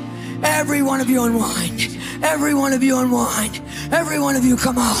unwind. Every one of you unwind. Every one of you unwind. Every one of you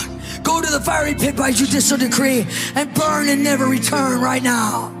come out. Go to the fiery pit by judicial decree and burn and never return right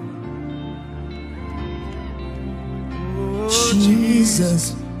now.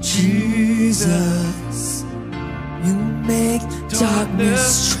 Jesus, Jesus, you make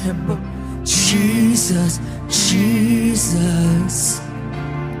darkness tremble. Jesus, Jesus,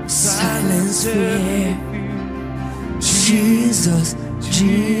 silence fear. Jesus,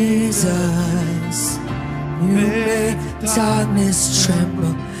 Jesus, you make darkness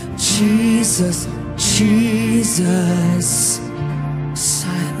tremble. Jesus, Jesus,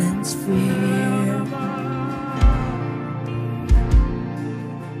 silence fear.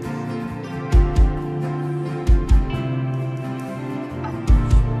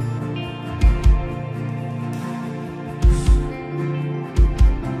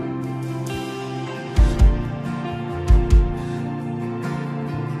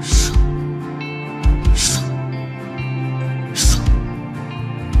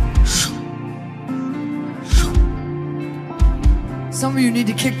 Some of you need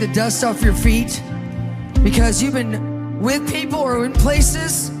to kick the dust off your feet because you've been with people or in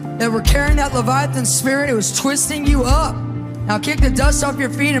places that were carrying that Leviathan spirit. It was twisting you up. Now kick the dust off your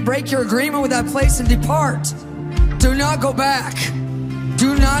feet and break your agreement with that place and depart. Do not go back.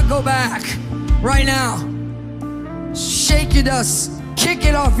 Do not go back right now. Shake your dust. Kick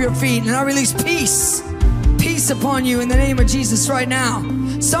it off your feet. And I release peace. Peace upon you in the name of Jesus right now.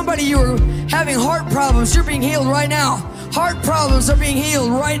 Somebody, you are having heart problems. You're being healed right now. Heart problems are being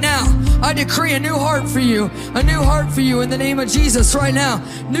healed right now. I decree a new heart for you. A new heart for you in the name of Jesus right now.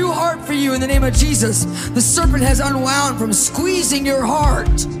 New heart for you in the name of Jesus. The serpent has unwound from squeezing your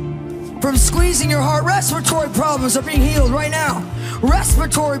heart. From squeezing your heart. Respiratory problems are being healed right now.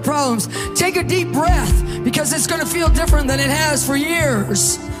 Respiratory problems. Take a deep breath because it's going to feel different than it has for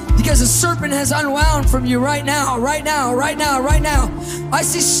years. Because the serpent has unwound from you right now, right now, right now, right now. I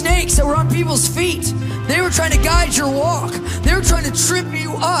see snakes that were on people's feet. They were trying to guide your walk. They were trying to trip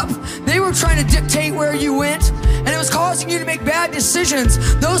you up. They were trying to dictate where you went. And it was causing you to make bad decisions.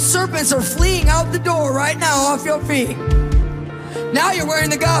 Those serpents are fleeing out the door right now off your feet. Now you're wearing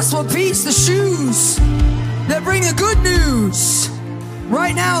the gospel of peace, the shoes that bring the good news.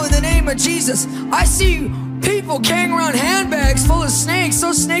 Right now in the name of Jesus, I see people carrying around handbags full of snakes.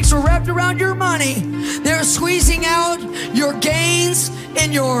 Those snakes were wrapped around your money. They're squeezing out your gains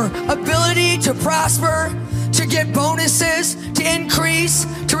in your ability to prosper, to get bonuses, to increase,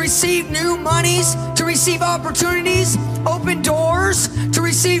 to receive new monies, to receive opportunities, open doors, to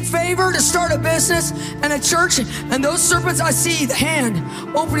receive favor, to start a business and a church. And those serpents, I see the hand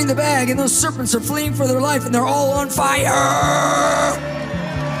opening the bag, and those serpents are fleeing for their life, and they're all on fire.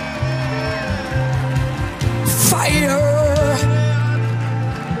 Fire.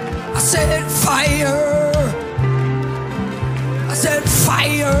 I said fire. I said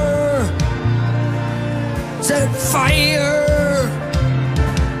fire. I said fire.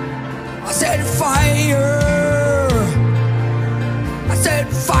 I said fire. I said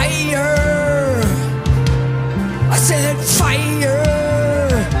fire. I said fire.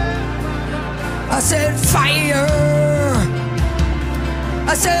 said fire.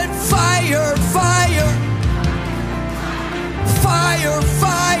 I said fire, fire. Fire,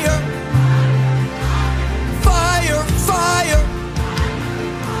 fire. Fire, fire.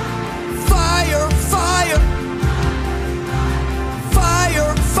 Fire, fire.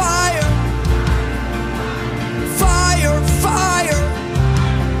 Fire, fire. Fire, fire.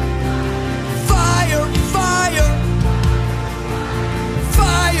 Fire, fire.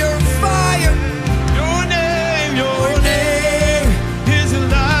 Fire, fire. Your name is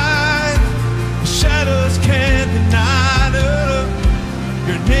alive. Shadows can't deny it.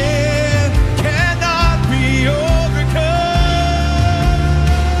 Your name cannot be overcome.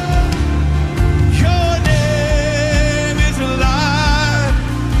 Your name is alive,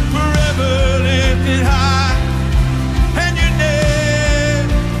 forever lifted high. And your name,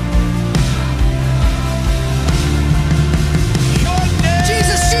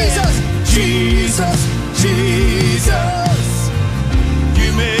 Jesus, Jesus, Jesus, Jesus. you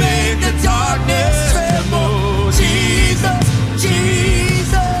make the darkness tremble. Jesus,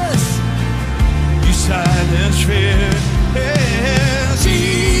 Jesus, You silence fear. Yeah.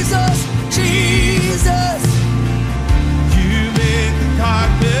 Jesus, Jesus. You make the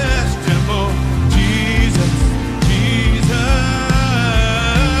darkness tremble. Jesus, Jesus.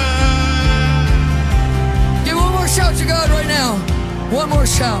 Give one more shout to God right now. One more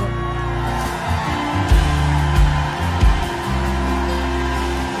shout.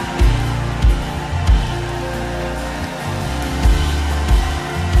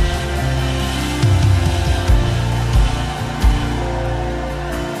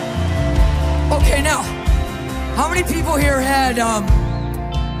 Okay, now, how many people here had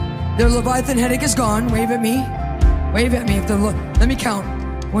their Leviathan headache is gone? Wave at me. Wave at me if they're let me count.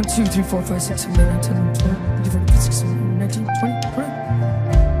 1, 2, 3, 4, 5, 6, 7, 8, 9, 10, 11, 12, 13, 14, 15, 16, 19, 20, 20.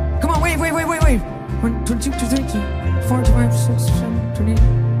 Come on, wave. 1, 2, 2, 3, 4, 5, 6, 7, 28,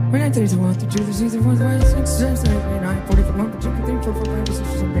 29, 30, 31, 32, 33, 34, 35, 36, 37, 38, 39, 40, 41, 42, 43, 44, 45, 46,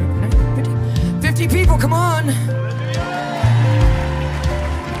 47, 48, 49, 50. 50 people, come on.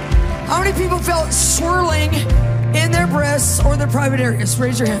 How many people felt swirling in their breasts or their private areas?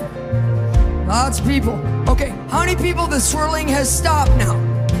 Raise your hand. Lots of people. Okay, how many people the swirling has stopped now?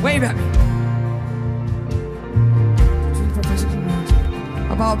 Wave at me.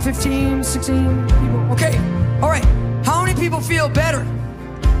 About 15, 16 people. Okay, all right. How many people feel better?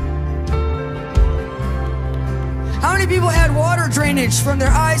 How many people had water drainage from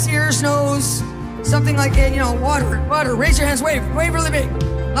their eyes, ears, nose, something like that, water? Raise your hands, wave really big.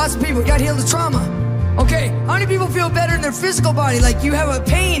 Lots of people got healed of trauma. Okay, how many people feel better in their physical body? Like you have a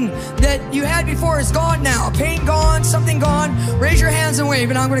pain that you had before is gone now. A pain gone, something gone. Raise your hands and wave,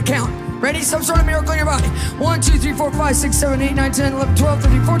 and I'm gonna count. Ready? Some sort of miracle in your body. 1, 2, 3, 4, 5, 6, 7, 8, 9, 10, 11, 12,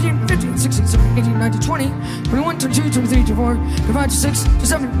 13, 14, 15, 16, 17, 18, 19, 20, 21, 22, 23, 24, 25, 26,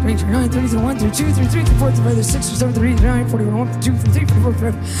 27, 28, 29, 30, 31, 32, 33, 34, 35, 36, 37, 38, 39, 41, 42, 43, 44,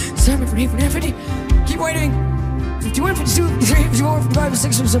 45, 47, 48, 49, 50. Keep waiting. 51, 52, 53, 54, 55,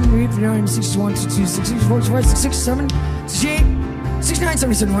 56, 57, 58, 59, 61, 62, 63, 64, 65, 66, 67, 68, 69,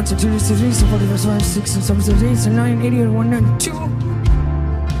 77, 1, 2, 3, 3, 4, 5, 6, 7, 8, 9, 80, 81, 92.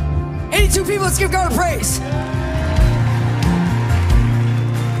 82 people, let's give God a praise.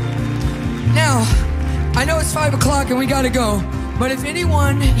 Now, I know it's 5 o'clock and we gotta go, but if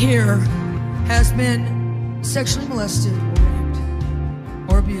anyone here has been sexually molested or raped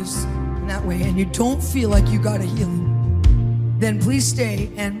or abused in that way and you don't feel like you got a healing, then please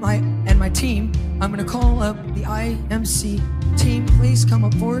stay and my team, I'm gonna call up the IMC team, please come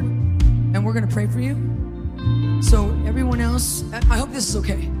up forward and we're gonna pray for you. So everyone else, I hope this is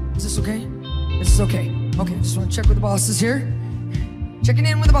okay. Is this okay? This is okay. Okay, just want to check with the bosses here. Checking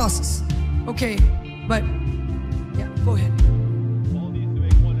in with the bosses. Okay, but yeah, go ahead. Paul needs to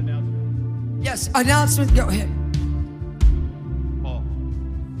make one announcement. Yes, announcement, go ahead. Paul.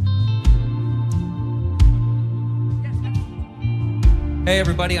 Hey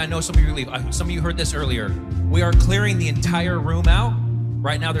everybody, I know some of you leave. Some of you heard this earlier. We are clearing the entire room out.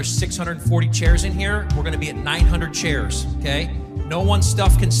 Right now there's 640 chairs in here. We're gonna be at 900 chairs, okay? No one's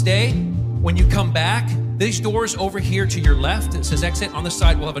stuff can stay. When you come back, these doors over here to your left, it says exit on the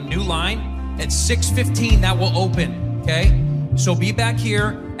side, we'll have a new line. At 6:15, that will open, okay? So be back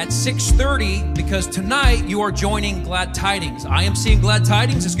here at 6:30 because tonight you are joining Glad Tidings. I am seeing Glad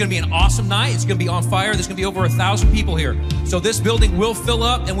Tidings. It's gonna be an awesome night. It's gonna be on fire. There's gonna be over 1,000 people here. So this building will fill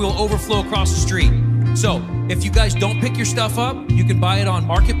up and will overflow across the street. So if you guys don't pick your stuff up, you can buy it on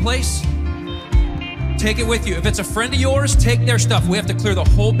Marketplace. Take it with you. If it's a friend of yours, take their stuff. We have to clear the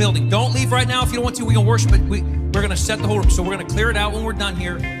whole building. Don't leave right now if you don't want to. We can worship it. We're going to set the whole room. So we're going to clear it out when we're done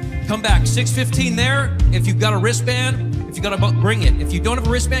here. come back. 6:15 there. If you've got a wristband, if you got a, bring it. If you don't have a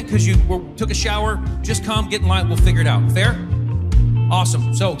wristband because you took a shower, just come, get in line. We'll figure it out. Fair?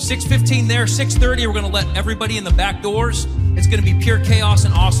 Awesome. So 6:15 there. 6:30, we're going to let everybody in the back doors. It's going to be pure chaos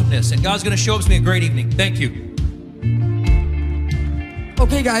and awesomeness. And God's going to show up to me a great evening. Thank you.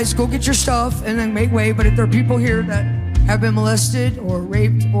 Okay, guys, go get your stuff and then make way. But if there are people here that have been molested or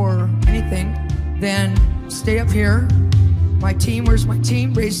raped or anything, then stay up here. My team, where's my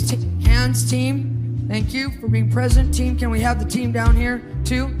team? Raise hands, team. Thank you for being present. Team, can we have the team down here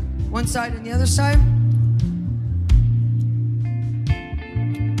too? One side and the other side.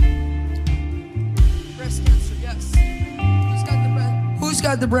 Breast cancer, yes. Who's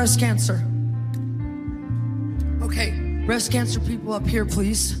got the breast cancer? Okay, breast cancer people up here,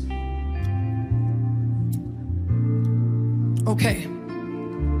 please. Okay.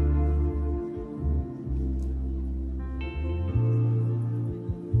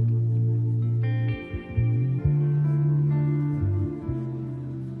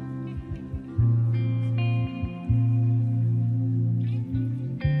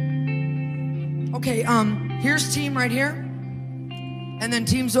 Okay, here's team right here, and then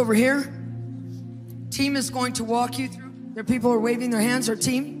team's over here. Team is going to walk you through. There are people who are waving their hands, our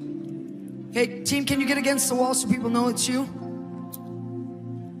team. Okay, team, can you get against the wall so people know it's you?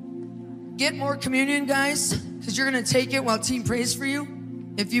 Get more communion, guys, because you're going to take it while team prays for you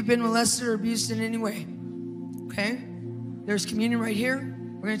if you've been molested or abused in any way. Okay, there's communion right here.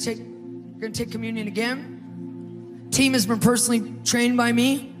 We're going to take communion again. Team has been personally trained by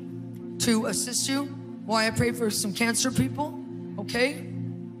me to assist you while I pray for some cancer people, okay?